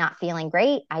left not feeling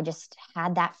great. I just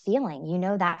had that feeling,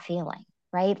 that feeling,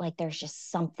 right? Like, there's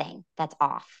just something that's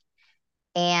off.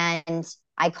 And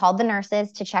I called the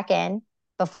nurses to check in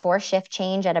before shift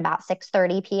change at about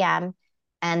 6:30 p.m.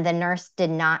 And the nurse did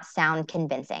not sound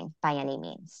convincing by any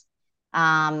means.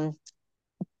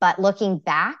 But looking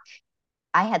back,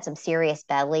 I had some serious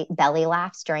belly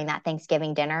laughs during that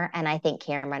Thanksgiving dinner. And I think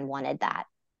Cameron wanted that.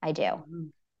 I do.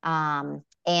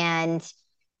 And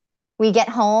we get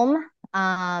home.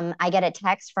 I get a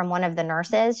text from one of the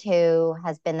nurses who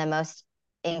has been the most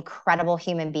incredible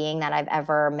human being that I've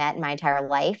ever met in my entire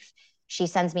life. She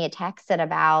sends me a text at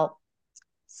about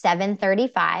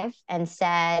 7:35 and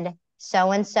said,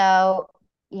 so and so,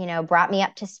 brought me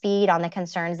up to speed on the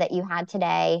concerns that you had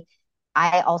today.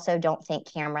 I also don't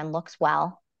think Cameron looks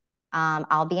well.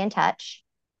 I'll be in touch.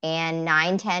 And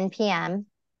 9:10 p.m.,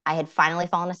 I had finally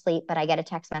fallen asleep, but I get a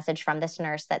text message from this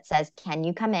nurse that says, can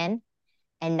you come in?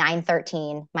 And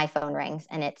 9:13, my phone rings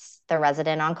and it's the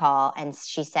resident on call. And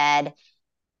she said,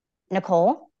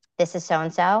 Nicole, this is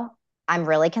so-and-so. I'm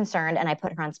really concerned. And I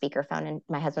put her on speakerphone and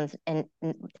my husband's in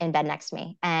bed next to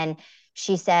me. And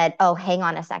she said, oh, hang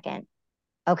on a second.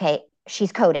 Okay,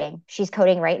 she's coding. She's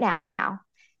coding right now.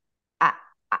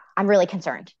 I'm really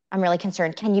concerned. I'm really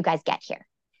concerned. Can you guys get here?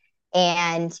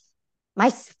 And I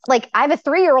have a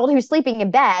 3-year-old who's sleeping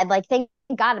in bed. Like, thank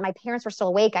God my parents were still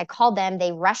awake. I called them.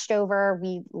 They rushed over.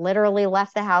 We literally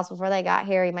left the house before they got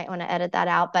here. You might want to edit that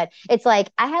out. But it's like,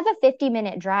 I have a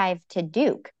 50-minute drive to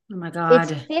Duke. Oh my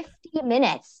God. It's 50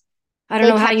 minutes. I don't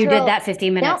know how you did that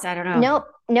 15 minutes. Nope, I don't know.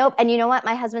 Nope. And you know what?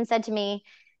 My husband said to me,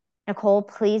 Nicole,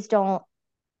 please don't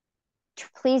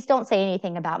say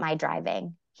anything about my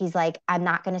driving. He's like, I'm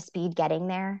not going to speed getting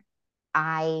there.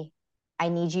 I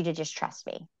need you to just trust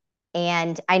me.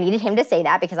 And I needed him to say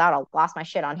that because I would have lost my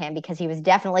shit on him because he was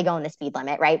definitely going the speed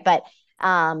limit. Right. But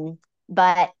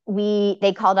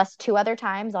they called us 2 other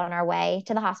times on our way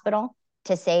to the hospital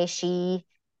to say she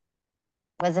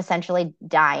was essentially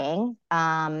dying.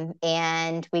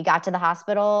 And we got to the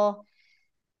hospital.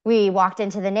 We walked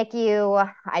into the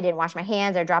NICU. I didn't wash my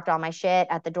hands. I dropped all my shit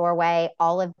at the doorway.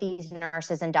 All of these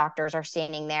nurses and doctors are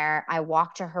standing there. I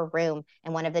walk to her room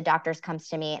and one of the doctors comes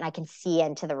to me and I can see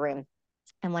into the room.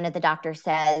 And one of the doctors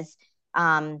says,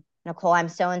 Nicole, I'm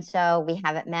so-and-so. We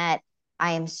haven't met.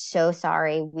 I am so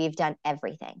sorry. We've done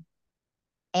everything.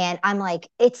 And I'm like,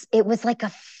 it was like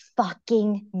a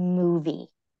fucking movie.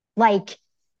 Like,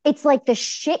 it's like the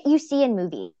shit you see in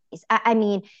movies. I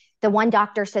mean, the one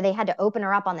doctor, so they had to open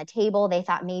her up on the table. They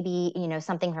thought maybe,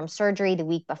 something from surgery the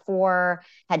week before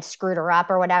had screwed her up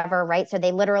or whatever, right? So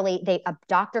a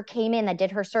doctor came in that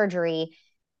did her surgery,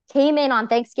 came in on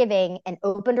Thanksgiving and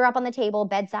opened her up on the table,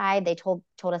 bedside. They told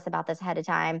us about this ahead of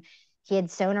time. He had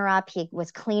sewn her up. He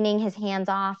was cleaning his hands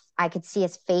off. I could see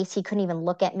his face. He couldn't even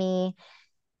look at me.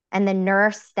 And the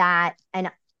nurse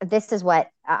and this is what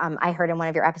I heard in one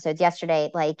of your episodes yesterday,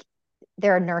 like,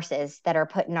 there are nurses that are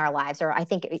put in our lives, or I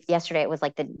think yesterday it was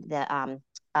like the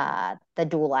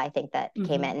doula, I think, that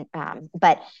came in.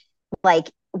 But like,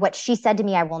 what she said to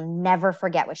me, I will never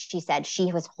forget what she said.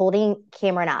 She was holding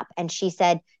Cameron up and she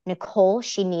said, Nicole,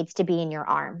 she needs to be in your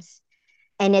arms.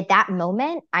 And at that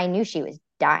moment, I knew she was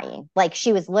dying. Like,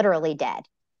 she was literally dead.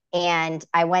 And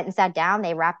I went and sat down.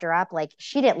 They wrapped her up. Like,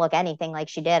 she didn't look anything like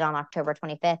she did on October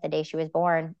 25th, the day she was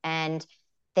born. And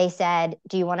they said,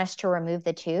 do you want us to remove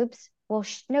the tubes? Well,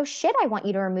 no shit. I want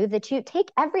you to remove the tube.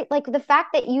 The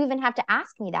fact that you even have to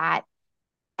ask me that.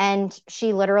 And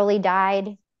she literally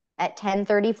died at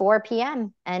 10:34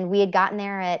 p.m. And we had gotten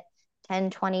there at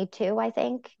 10:22, I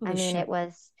think. Holy shit.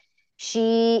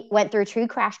 She went through 2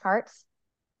 crash carts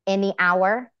in the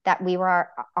hour that we were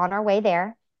on our way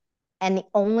there. And the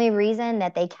only reason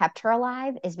that they kept her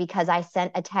alive is because I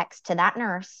sent a text to that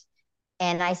nurse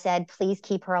and I said, please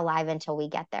keep her alive until we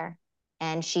get there.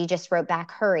 And she just wrote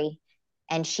back, hurry.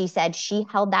 And she said she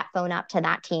held that phone up to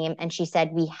that team and she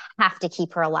said, we have to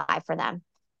keep her alive for them.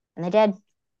 And they did.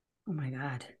 Oh my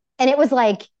God. And it was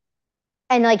like,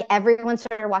 and like everyone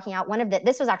started walking out.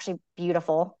 This was actually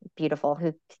beautiful,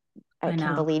 who I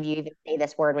can't believe you even say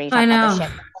this word when you talk about this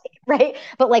shit, right?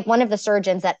 But like, one of the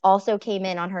surgeons that also came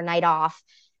in on her night off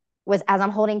was, as I'm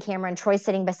holding Cameron, Troy's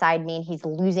sitting beside me and he's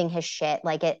losing his shit.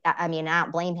 Like, I mean, I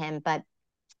don't blame him, but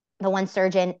the one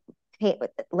surgeon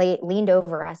leaned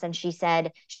over us and she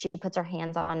said, she puts her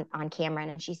hands on Cameron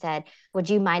and she said, would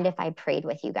you mind if I prayed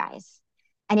with you guys?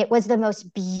 And it was the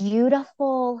most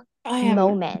beautiful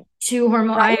moment. Too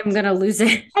hormonal. Right? I am going to lose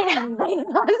it. I know.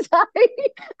 I'm sorry.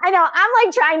 I know. I'm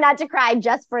like trying not to cry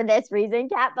just for this reason,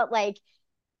 Kat, but like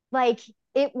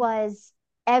it was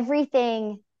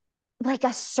everything, like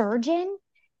a surgeon,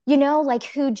 like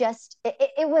who just,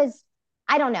 it was,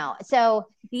 I don't know. So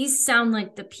these sound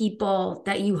like the people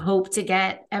that you hope to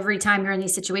get every time you're in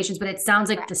these situations, but it sounds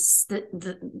like this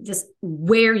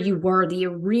where you were, the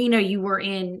arena you were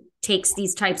in takes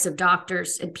these types of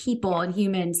doctors and people and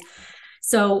humans.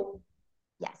 So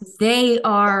yes, they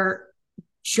are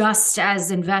just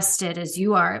as invested as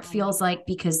you are. It Oh my feels like,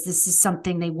 because this is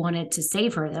something they wanted to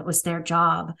save her. That was their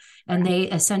job. And God. they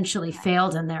essentially Correct.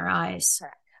 failed in their eyes.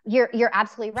 Correct. You're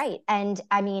absolutely right. And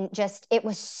I mean, just it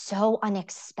was so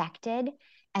unexpected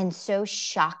and so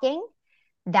shocking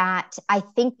that I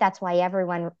think that's why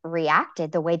everyone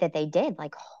reacted the way that they did.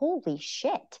 Like, holy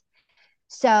shit.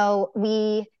 So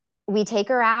we take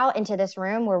her out into this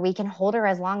room where we can hold her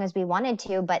as long as we wanted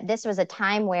to, but this was a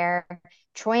time where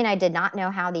Troy and I did not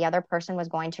know how the other person was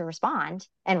going to respond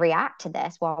and react to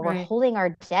this while we're Right. holding our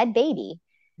dead baby.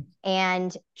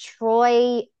 And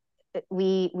Troy,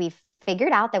 we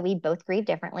figured out that we both grieve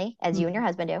differently, as you and your Mhm.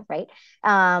 husband do, right?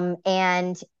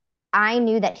 And I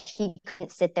knew that he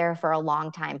couldn't sit there for a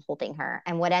long time holding her.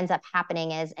 And what ends up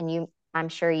happening is, and you, I'm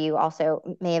sure you also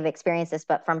may have experienced this,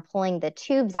 but from pulling the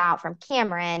tubes out from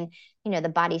Cameron, the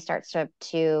body starts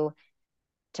to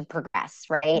progress,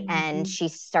 right? And Mhm. she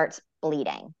starts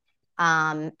bleeding.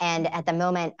 And at the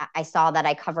moment I saw that,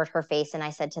 I covered her face and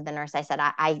I said to the nurse, I said,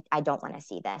 I don't want to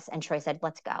see this. And Troy said,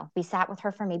 let's go. We sat with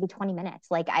her for maybe 20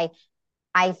 minutes. Like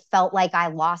I felt like I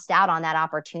lost out on that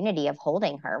opportunity of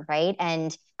holding her, right?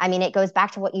 And I mean, it goes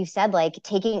back to what you said, like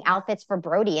taking outfits for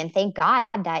Brody. And thank God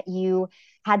that you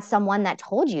had someone that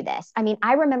told you this. I mean,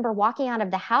 I remember walking out of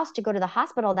the house to go to the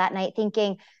hospital that night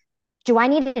thinking, do I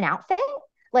need an outfit?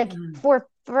 Like Mm. for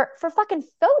fucking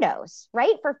photos,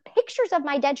 right? For pictures of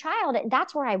my dead child.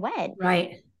 That's where I went.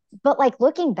 Right. But like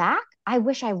looking back, I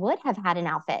wish I would have had an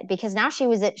outfit, because now she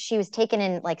was taken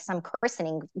in like some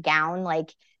christening gown.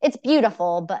 Like it's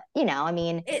beautiful, but I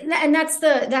mean, And that's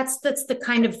the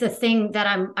kind of the thing that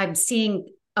I'm seeing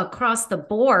across the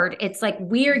board. It's like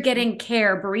we're getting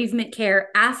care, bereavement care,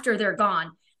 after they're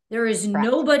gone. There is correct.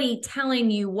 nobody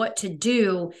telling you what to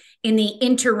do in the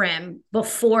interim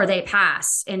before they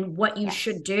pass, and what you Yes.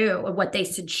 should do, or what they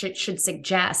should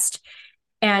suggest.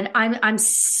 And I'm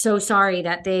so sorry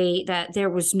that there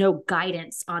was no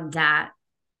guidance on that.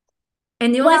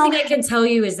 And the only Well, thing I can tell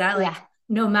you is that, yeah. like,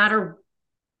 no matter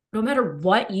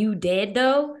what you did,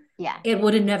 though, Yeah. it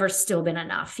would have never still been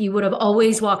enough. You would have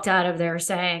always Right. walked out of there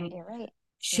saying, You're right. You're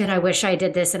shit, I right. wish I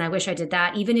did this and I wish I did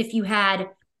that. Even if you had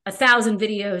 1,000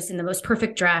 videos in the most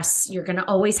perfect dress, you're going to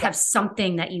always have Yep.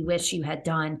 something that you wish you had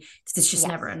done, because it's just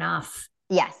never Yes. enough.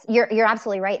 Yes. You're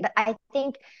absolutely right. But I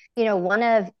think, one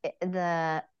of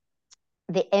the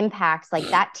impacts, like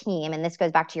that team, and this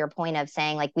goes back to your point of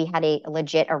saying like we had a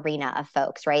legit arena of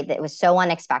folks, right? That was so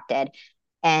unexpected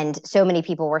and so many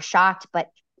people were shocked, but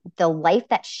the life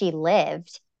that she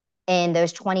lived in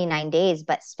those 29 days,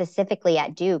 but specifically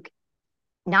at Duke,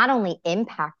 not only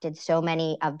impacted so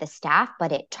many of the staff,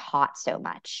 but it taught so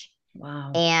much.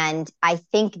 Wow. And I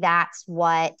think that's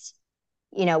what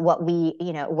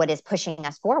is pushing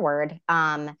us forward.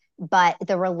 But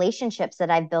the relationships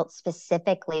that I've built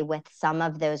specifically with some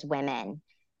of those women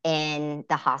in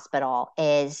the hospital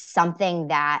is something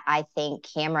that I think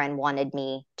Cameron wanted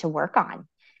me to work on.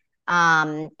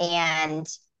 And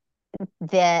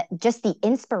the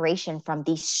inspiration from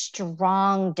these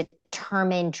strong,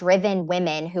 determined, driven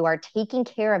women who are taking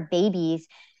care of babies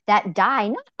that die,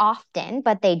 not often,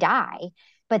 but they die.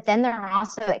 But then they're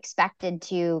also expected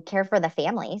to care for the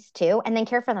families too, and then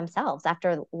care for themselves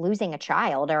after losing a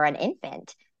child or an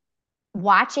infant.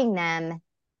 Watching them,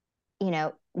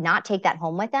 not take that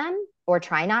home with them or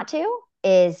try not to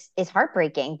is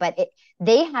heartbreaking. But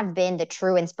they have been the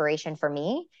true inspiration for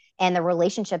me, and the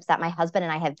relationships that my husband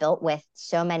and I have built with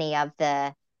so many of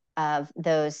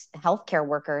those healthcare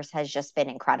workers has just been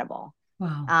incredible.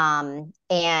 Wow.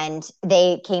 And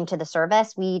they came to the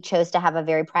service. We chose to have a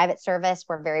very private service.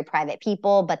 We're very private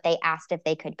people, but they asked if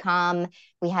they could come.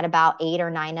 We had about 8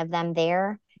 or 9 of them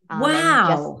there. And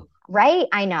just Wow. right,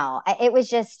 I know it was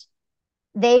just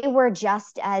they were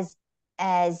just as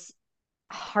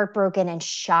heartbroken and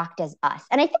shocked as us.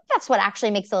 And I think that's what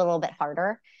actually makes it a little bit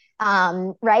harder.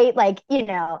 Right? Like,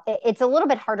 it's a little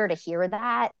bit harder to hear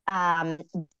that.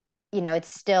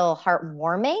 It's still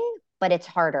heartwarming, but it's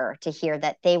harder to hear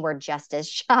that they were just as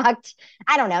shocked.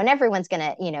 I don't know. And everyone's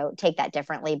going to, take that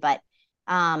differently. But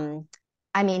um,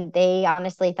 I mean, they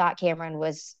honestly thought Cameron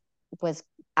was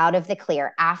out of the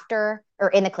clear after, or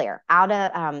in the clear, out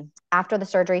of after the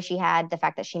surgery she had, the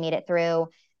fact that she made it through.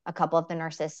 A couple of the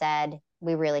nurses said,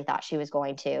 we really thought she was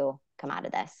going to come out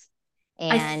of this.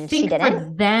 I And she think for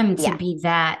didn't. them to Yeah, be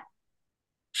that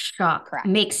shocked correct.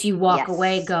 makes you walk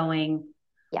away Yes. going,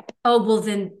 Yep. oh, well,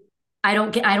 then I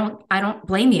don't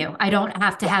blame you. I don't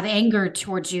have to have Yes. anger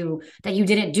towards you that you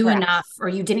didn't do Correct. enough, or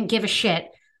you didn't give a shit,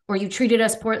 or you treated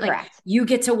us poor. Like, Correct. you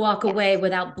get to walk away Yes.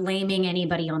 without blaming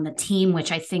anybody on the team,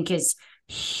 which I think is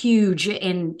huge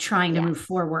in trying to move Yes.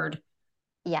 forward.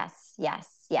 Yes. Yes.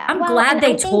 Yeah. I'm Well, and glad they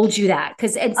I think, told you that,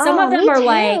 because and some of oh, them me are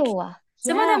like, too.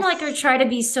 some of them like are Yes. try to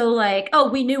be so like, oh,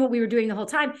 we knew what we were doing the whole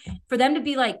time. For them to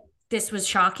be like, this was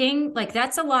shocking, like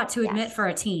that's a lot to admit for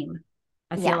Yes. a team.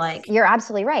 I feel Yes, like. you're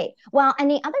absolutely right. Well, and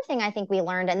the other thing I think we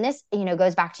learned, and this,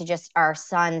 goes back to just our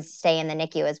sons stay in the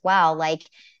NICU as well. Like,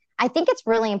 I think it's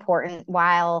really important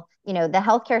while, the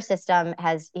healthcare system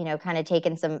has, kind of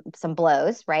taken some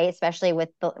blows, right? Especially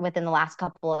within the last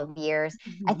couple of years.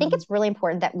 I think Mhm. it's really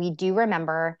important that we do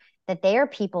remember that they are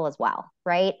people as well,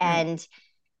 right? Right. And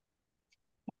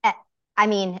eh, I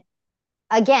mean,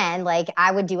 again, like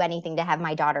I would do anything to have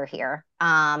my daughter here.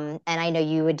 And I know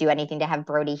you would do anything to have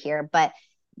Brody here, but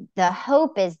the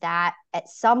hope is that at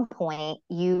some point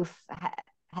you have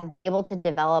been able to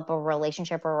develop a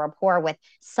relationship or rapport with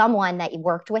someone that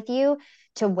worked with you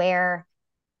to where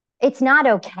it's not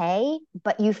okay,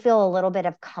 but you feel a little bit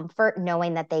of comfort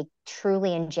knowing that they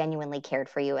truly and genuinely cared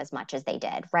for you as much as they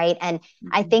did. Right. And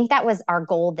I Mhm. think that was our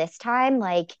goal this time.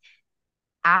 Like,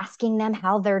 asking them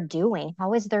how they're doing.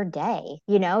 How is their day?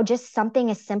 Just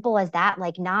something as simple as that,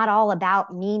 like not all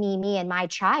about me, and my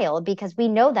child, because we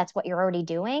know that's what you're already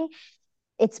doing.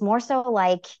 It's more so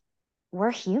like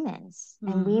we're humans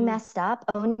and we Mhm. messed up,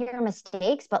 own your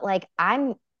mistakes. But like,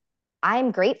 I'm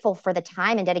grateful for the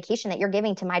time and dedication that you're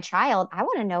giving to my child. I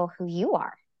want to know who you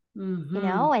are,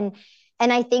 Mhm.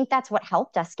 and I think that's what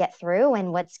helped us get through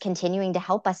and what's continuing to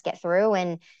help us get through.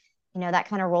 And that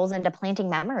kind of rolls into planting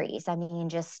memories. I mean,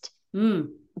 just Mm.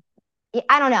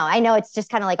 I don't know. I know it's just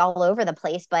kind of like all over the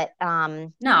place, but No,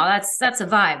 that's a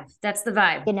vibe. That's the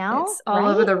vibe. It's all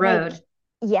over right? the Like, road.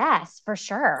 yes, for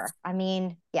sure. I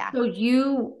mean, yeah. So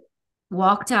you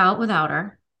walked out without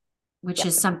her, which Yep.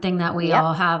 is something that we Yep.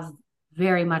 all have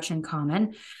very much in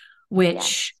common,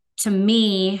 which Yes. to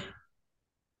me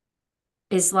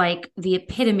is like the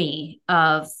epitome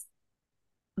of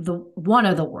the one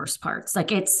of the worst parts.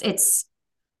 Like it's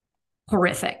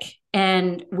horrific.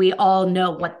 And we all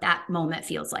know Yeah. what that moment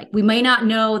feels like. We may not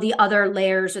know the other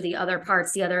layers or the other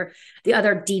parts, the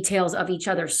other details of each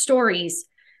other's stories,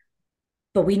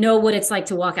 but we know what it's like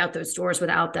to walk out those doors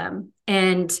without them.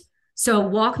 And so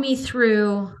walk me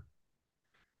through,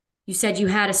 you said you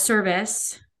had a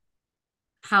service.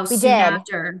 How We soon did.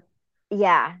 after?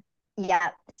 Yeah.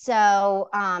 Yeah. So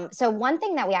one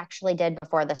thing that we actually did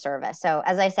before the service. So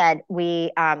as I said,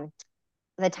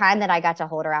 the time that I got to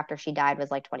hold her after she died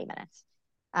was like 20 minutes.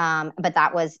 But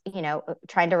that was,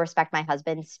 trying to respect my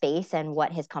husband's space and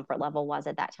what his comfort level was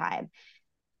at that time.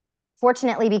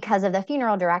 Fortunately, because of the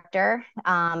funeral director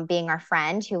being our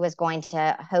friend who was going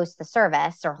to host the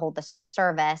service or hold the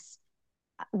service,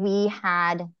 we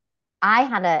had I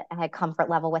had a comfort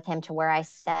level with him to where I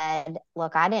said,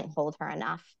 look, I didn't hold her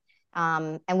enough.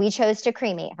 And we chose to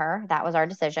cremate her. That was our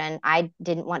decision. I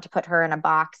didn't want to put her in a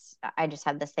box. I just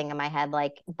had this thing in my head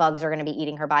like bugs are going to be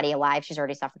eating her body alive. She's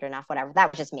already suffered enough, whatever.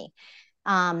 That was just me.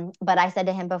 But I said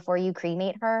to him, before you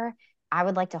cremate her, I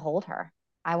would like to hold her.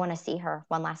 I want to see her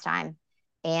one last time.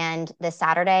 And this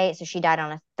Saturday, so she died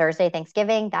on a Thursday,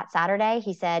 Thanksgiving. That Saturday,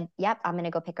 he said, yep, I'm going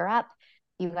to go pick her up.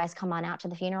 You guys come on out to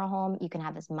the funeral home. You can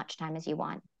have as much time as you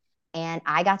want. And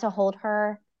I got to hold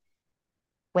her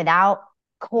without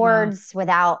Wow. cords,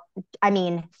 I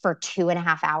mean, for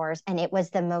 2.5 hours. And it was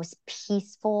the most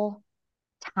peaceful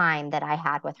time that I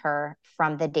had with her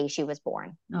from the day she was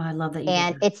born. Oh, I love that you did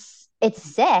And that. it's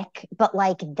sick, but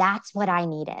like that's what I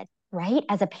needed, right?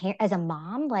 As a parent, as a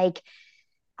mom, like,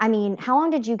 I mean, how long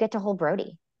did you get to hold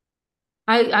Brody?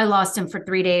 I lost him for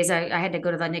 3 days. I had to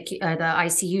go to the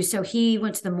ICU. So he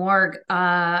went to the morgue.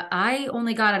 I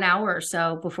only got an hour or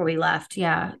so before we left.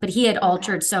 Yeah. But he had Okay.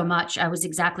 altered so much. I was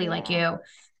exactly like Yeah. you.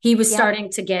 He was Yep. starting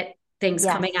to get things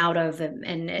coming Yes. out of him.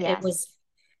 And it Yes. was,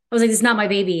 I was like, this is not my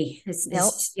baby.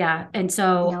 Nope. Yeah. And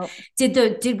so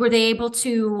Nope. were they able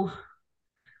to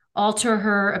alter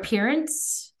her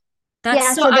appearance? That's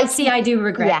Yeah. so, So I they see. can't. I do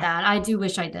regret Yeah. that. I do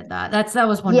wish I did that. That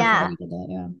was wonderful that Yeah. you did that.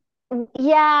 Yeah.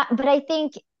 Yeah. But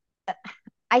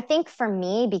I think for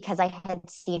me, because I had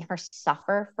seen her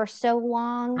suffer for so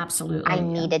long, I Absolutely. Yeah.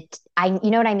 needed,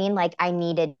 you know what I mean? Like I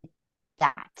needed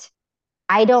that.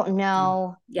 I don't Mm.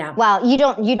 know. Yeah. Well, you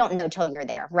don't know till you're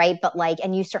there, right? But like,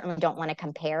 and you certainly don't want to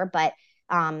compare, but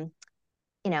um,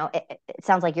 it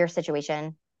sounds like your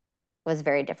situation was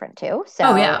very different too. Oh yeah. So,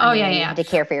 I Oh mean, yeah. and you Yeah. had to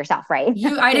care for yourself, right?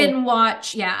 I didn't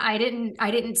watch. Yeah. I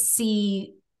didn't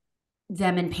see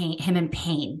them in pain, him in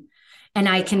pain. And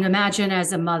I can Yeah. imagine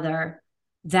as a mother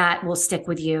that will stick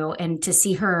with you. And to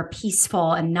see her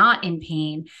peaceful and not in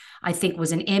pain, I think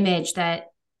was an image that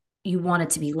you wanted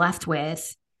to be left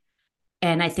with.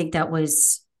 And I think that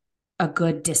was a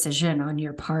good decision on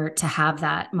your part to have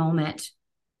that moment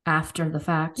after the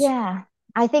fact. Yeah.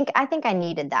 I think I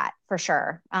needed that for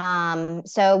sure.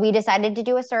 So we decided to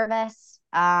do a service.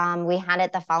 We had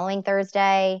it the following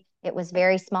Thursday. It was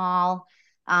very small.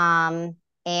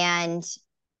 And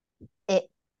it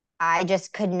I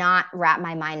just could not wrap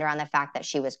my mind around the fact that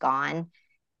she was gone.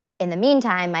 In the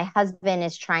meantime, my husband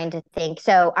is trying to think.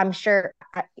 So I'm sure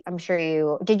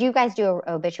you guys do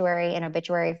an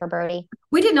obituary for Brody?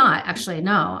 We did not actually.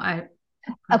 No,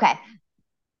 Okay.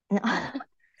 No.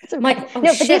 It's I'm okay. like, oh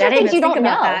No, but shit, these I are didn't things even you think don't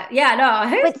about know. that. Yeah,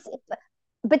 no,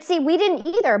 But see, we didn't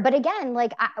either. But again,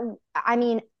 like I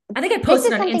mean, I think I this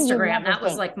posted is on something you Instagram. never That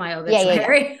was think. like my Yeah, yeah, yeah.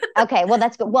 obituary. Okay, well,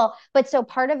 that's good. Well, but so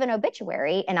part of an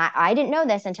obituary, and I didn't know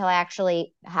this until I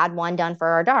actually had one done for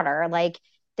our daughter. Like,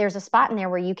 there's a spot in there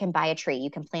where you can buy a tree. You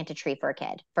can plant a tree for a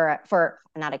kid, for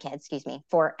not a kid, excuse me,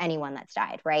 for anyone that's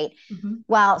died, right? Mhm.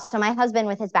 Well, so my husband,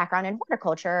 with his background in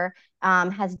horticulture,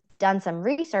 has done some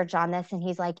research on this, and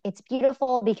he's like, it's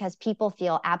beautiful because people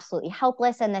feel absolutely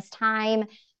helpless in this time.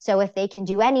 So if they can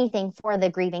do anything for the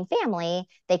grieving family,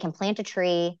 they can plant a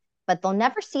tree, but they'll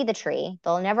never see the tree.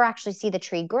 They'll never actually see the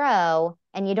tree grow,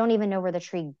 and you don't even know where the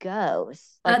tree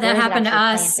goes. Like, That where is it happened to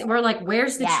actually us. planted? We're like,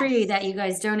 where's the tree Yes, that you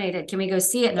guys donated? Can we go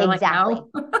see it? And they're like, exactly.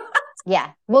 no.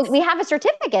 Yeah. Well, we have a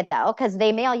certificate though, because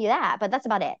they mail you that, but that's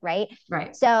about it, right?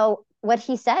 Right. So what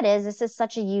he said is this is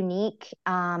such a unique,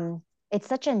 it's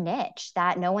such a niche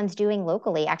that no one's doing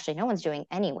locally. Actually, no one's doing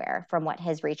anywhere from what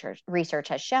his research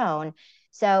has shown.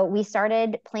 So we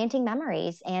started planting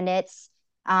memories, and it's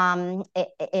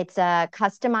a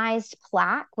customized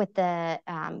plaque with the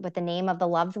name of the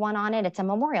loved one on it. It's a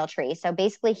memorial tree. So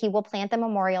basically, he will plant the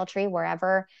memorial tree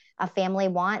wherever a family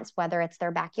wants, whether it's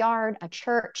their backyard, a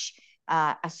church,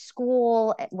 a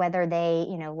school, whether they,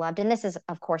 loved. And this is,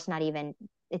 of course,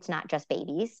 it's not just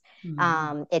babies.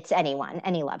 Mhm. It's anyone,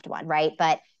 any loved one, right?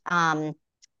 But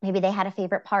maybe they had a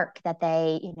favorite park that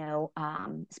they,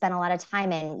 spent a lot of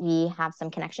time in. We have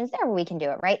some connections there where we can do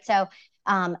it, right? So,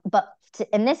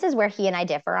 and this is where he and I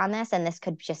differ on this, and this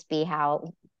could just be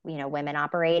how women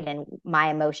operate and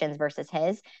my emotions versus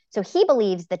his. So he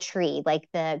believes the tree, like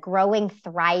the growing,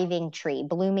 thriving tree,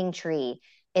 blooming tree,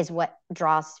 is what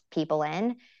draws people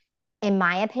in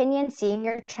my opinion. Seeing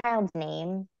your child's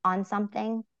name on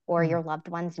something or Mhm. your loved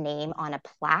one's name on a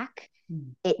plaque,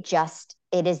 Mhm.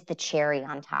 it is the cherry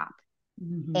on top.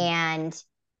 Mhm. And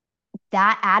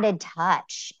that added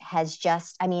touch has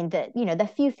just, I mean,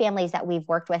 the few families that we've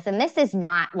worked with, and this is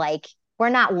not like, we're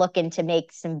not looking to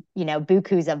make some,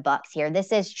 bukus of bucks here.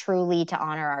 This is truly to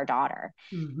honor our daughter.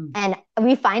 Mhm. And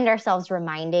I find myself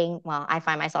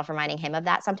reminding him of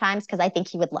that sometimes, because I think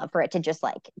he would love for it to just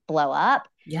like blow up.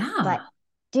 But Yeah.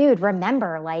 dude,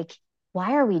 remember, like,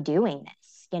 why are we doing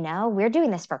this? We're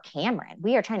doing this for Cameron.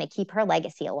 We are trying to keep her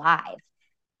legacy alive.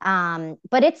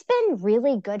 But it's been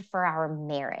really good for our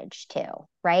marriage too,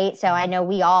 right? So I know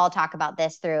we all talk about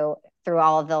this through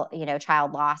all of the,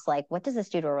 child loss. Like, what does this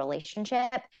do to a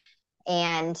relationship?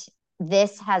 And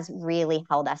this has really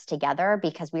held us together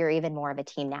because we are even more of a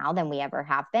team now than we ever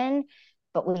have been.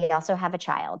 But we also have a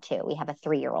child too. We have a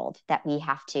 3-year-old that we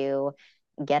have to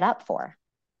get up for.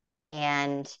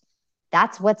 And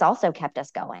that's what's also kept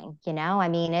us going. I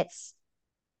mean, it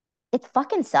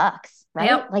fucking sucks, right?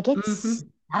 Yep. Like, it Hmm.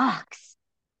 sucks,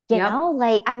 Yep.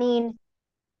 like, I mean,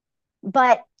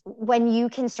 but when you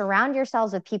can surround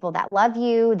yourselves with people that love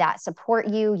you, that support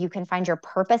you, you can find your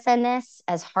purpose in this,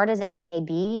 as hard as it may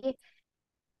be.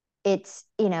 It's,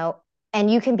 and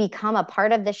you can become a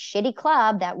part of this shitty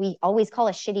club that we always call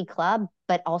a shitty club,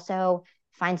 but also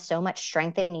find so much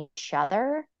strength in each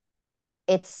other.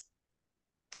 It's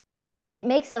it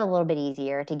makes it a little bit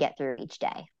easier to get through each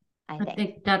day, I think,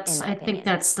 in my I think opinion.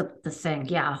 that's the thing.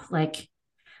 Yeah. Like,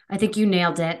 I think you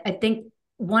nailed it. I think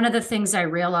one of the things I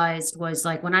realized was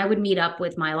like when I would meet up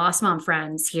with my lost mom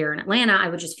friends here in Atlanta, I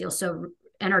would just feel so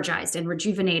energized and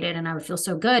rejuvenated and I would feel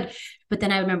so good. But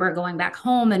then I remember going back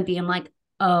home and being like,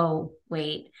 oh,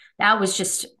 wait, that was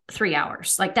just 3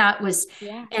 hours. Like that was,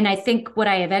 Yeah. and I think what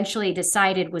I eventually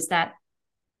decided was that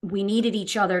we needed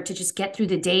each other to just get through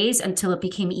the days until it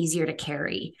became easier to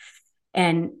carry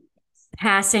and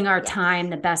passing our time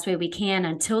Yes. the best way we can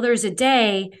until there's a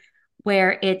day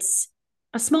where it's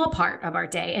a small part of our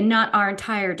day and not our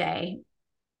entire day.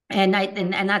 And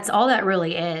that's all that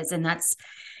really is. And that's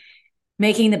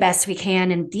making the best we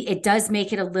can. And it does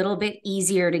make it a little bit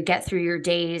easier to get through your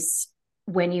days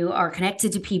when you are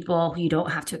connected to people who you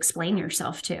don't have to explain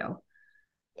yourself to.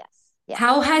 Yes.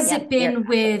 How Yes. has Yep. it You're been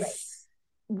absolutely right.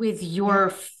 with Yeah. your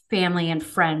family and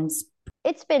friends?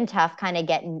 It's been tough kind of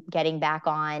getting back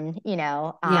on,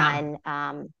 Yeah.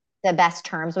 on the best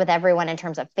terms with everyone in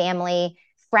terms of family.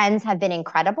 Friends have been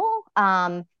incredible.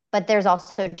 but there's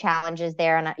also challenges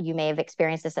there. And you may have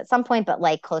experienced this at some point, but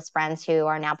like close friends who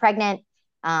are now pregnant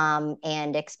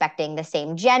and expecting the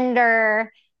same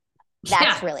gender.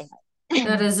 That's really hard.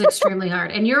 That is extremely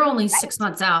hard. And you're only Right. 6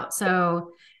 months out.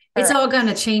 So it's Correct. all going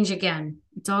to change again.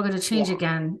 It's all going to change Yeah.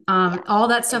 again. Yes, All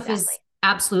that stuff is exactly.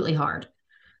 absolutely hard.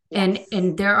 Yes.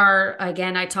 And there are,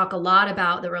 again, I talk a lot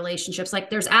about the relationships. Like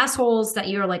there's assholes that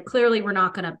you're like, clearly we're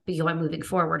not going to be moving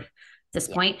forward at this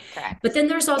point. Correct. But then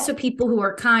there's also people who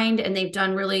are kind and they've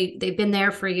been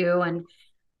there for you.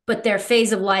 But their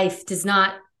phase of life does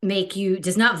not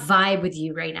vibe with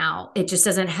you right now. It just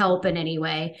doesn't help in any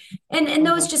way. And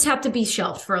those just have to be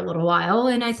shelved for a little while.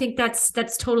 And I think that's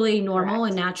totally normal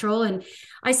and natural. And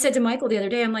I said to Michael the other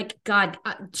day, I'm like, God,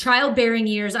 childbearing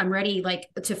years, I'm ready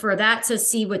for that to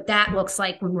see what that looks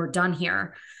like when we're done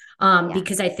here.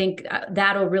 Because I think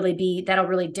that'll really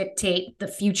dictate the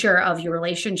future of your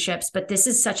relationships. But this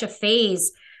is such a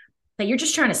phase that you're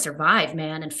just trying to survive,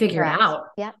 man, and figure it out.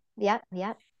 Yep.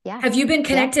 Yeah. Have you been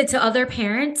connected to other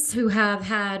parents who have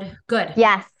had good?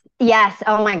 Yes.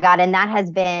 Oh my God. And that has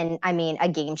been, I mean, a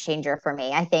game changer for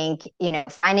me. I think,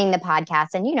 finding the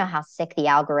podcast, and you know how sick the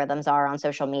algorithms are on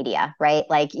social media, right?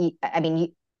 Like,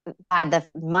 the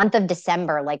month of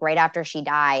December, like right after she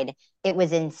died, it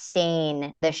was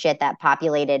insane, the shit that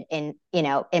populated in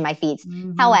my feeds.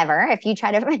 Mm-hmm. However, if you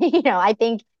try to, I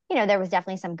think, there was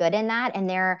definitely some good in that. And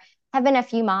there have been a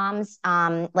few moms,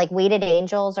 like Weighted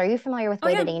Angels. Are you familiar with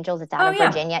Weighted Angels? It's out of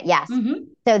Virginia. Yes. Mm-hmm.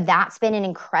 So that's been an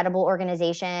incredible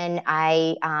organization.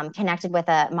 I connected with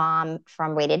a mom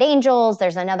from Weighted Angels.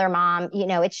 There's another mom,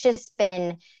 it's just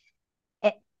been,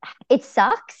 it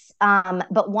sucks.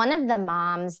 But one of the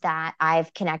moms that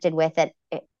I've connected with that,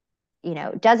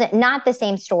 not the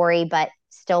same story, but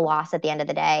still lost at the end of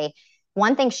the day.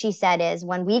 One thing she said is,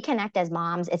 when we connect as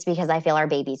moms, it's because I feel our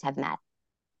babies have met.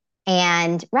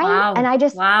 And wow. And I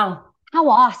just, wow, how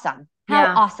awesome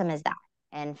is that?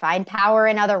 And find power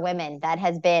in other women. That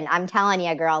has been, I'm telling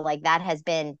you, girl, like that has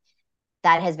been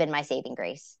my saving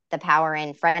grace. The power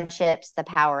in friendships, the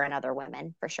power in other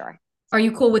women, for sure. Are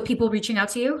you cool with people reaching out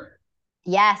to you?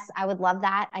 Yes, I would love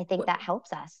that. I think that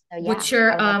helps us. So, yeah. What's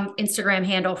your Instagram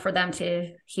handle for them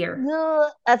to hear?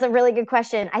 That's a really good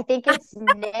question. I think it's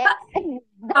Nick.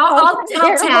 I'll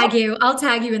tag you. I'll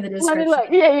tag you in the description.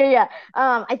 Yeah.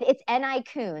 It's Ni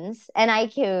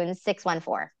Coons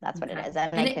 614. That's what it is.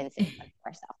 Ni Coons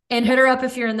 614. So. And hit her up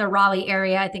if you're in the Raleigh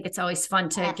area. I think it's always fun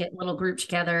to get a little group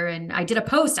together. And I did a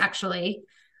post actually.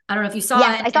 I don't know if you saw it.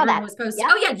 I saw that. Was posted.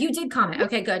 Oh yeah, you did comment.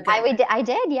 Okay, good. I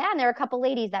did. Yeah, and there were a couple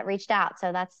ladies that reached out,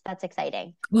 so that's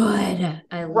exciting. Good.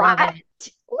 I love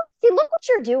it. Look what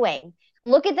you're doing.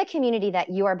 Look at the community that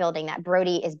you are building, that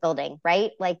Brody is building,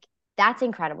 right? Like, that's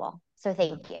incredible. So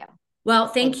thank you. Well,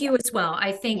 thank you as well.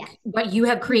 I think what you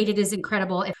have created is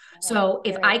incredible.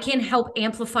 If I can help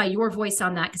amplify your voice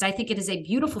on that, because I think it is a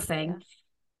beautiful thing.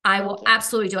 I will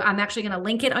absolutely do it. I'm actually going to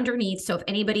link it underneath. So if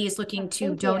anybody is looking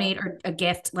to donate or a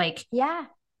gift,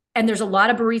 and there's a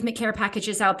lot of bereavement care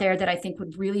packages out there that I think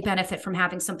would really benefit from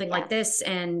having something like this,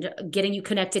 and getting you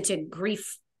connected to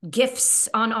grief gifts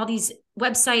on all these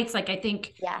websites. Like, I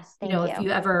think, if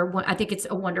you ever want, I think it's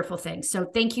a wonderful thing. So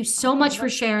thank you so much for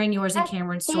sharing yours and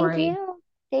Cameron's story.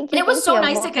 Thank you. And it was so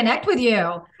nice to connect with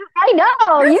you. I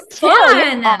know. You too.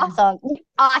 Fun.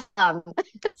 Awesome.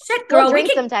 Shit, girl. We'll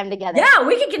drink some time together. Yeah,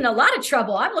 we could get in a lot of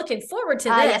trouble. I'm looking forward to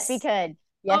this. Yes, we could.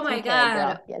 Yes, oh my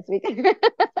God. Yes, we could.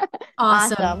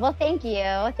 Awesome. Well, thank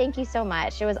you. Thank you so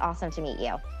much. It was awesome to meet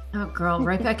you. Oh, girl,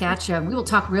 right back at you. We will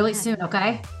talk really soon,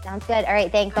 okay? Sounds good. All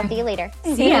right, thanks. I'll see you later.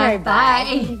 See ya.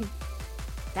 Bye.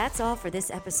 That's all for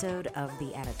this episode of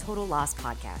the At a Total Loss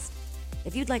podcast.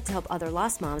 If you'd like to help other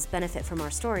lost moms benefit from our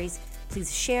stories,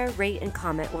 please share, rate, and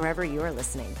comment wherever you are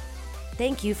listening.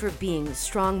 Thank you for being the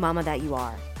strong mama that you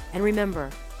are. And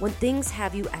remember, when things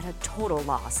have you at a total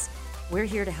loss, we're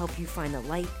here to help you find the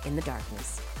light in the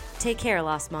darkness. Take care,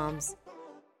 lost moms.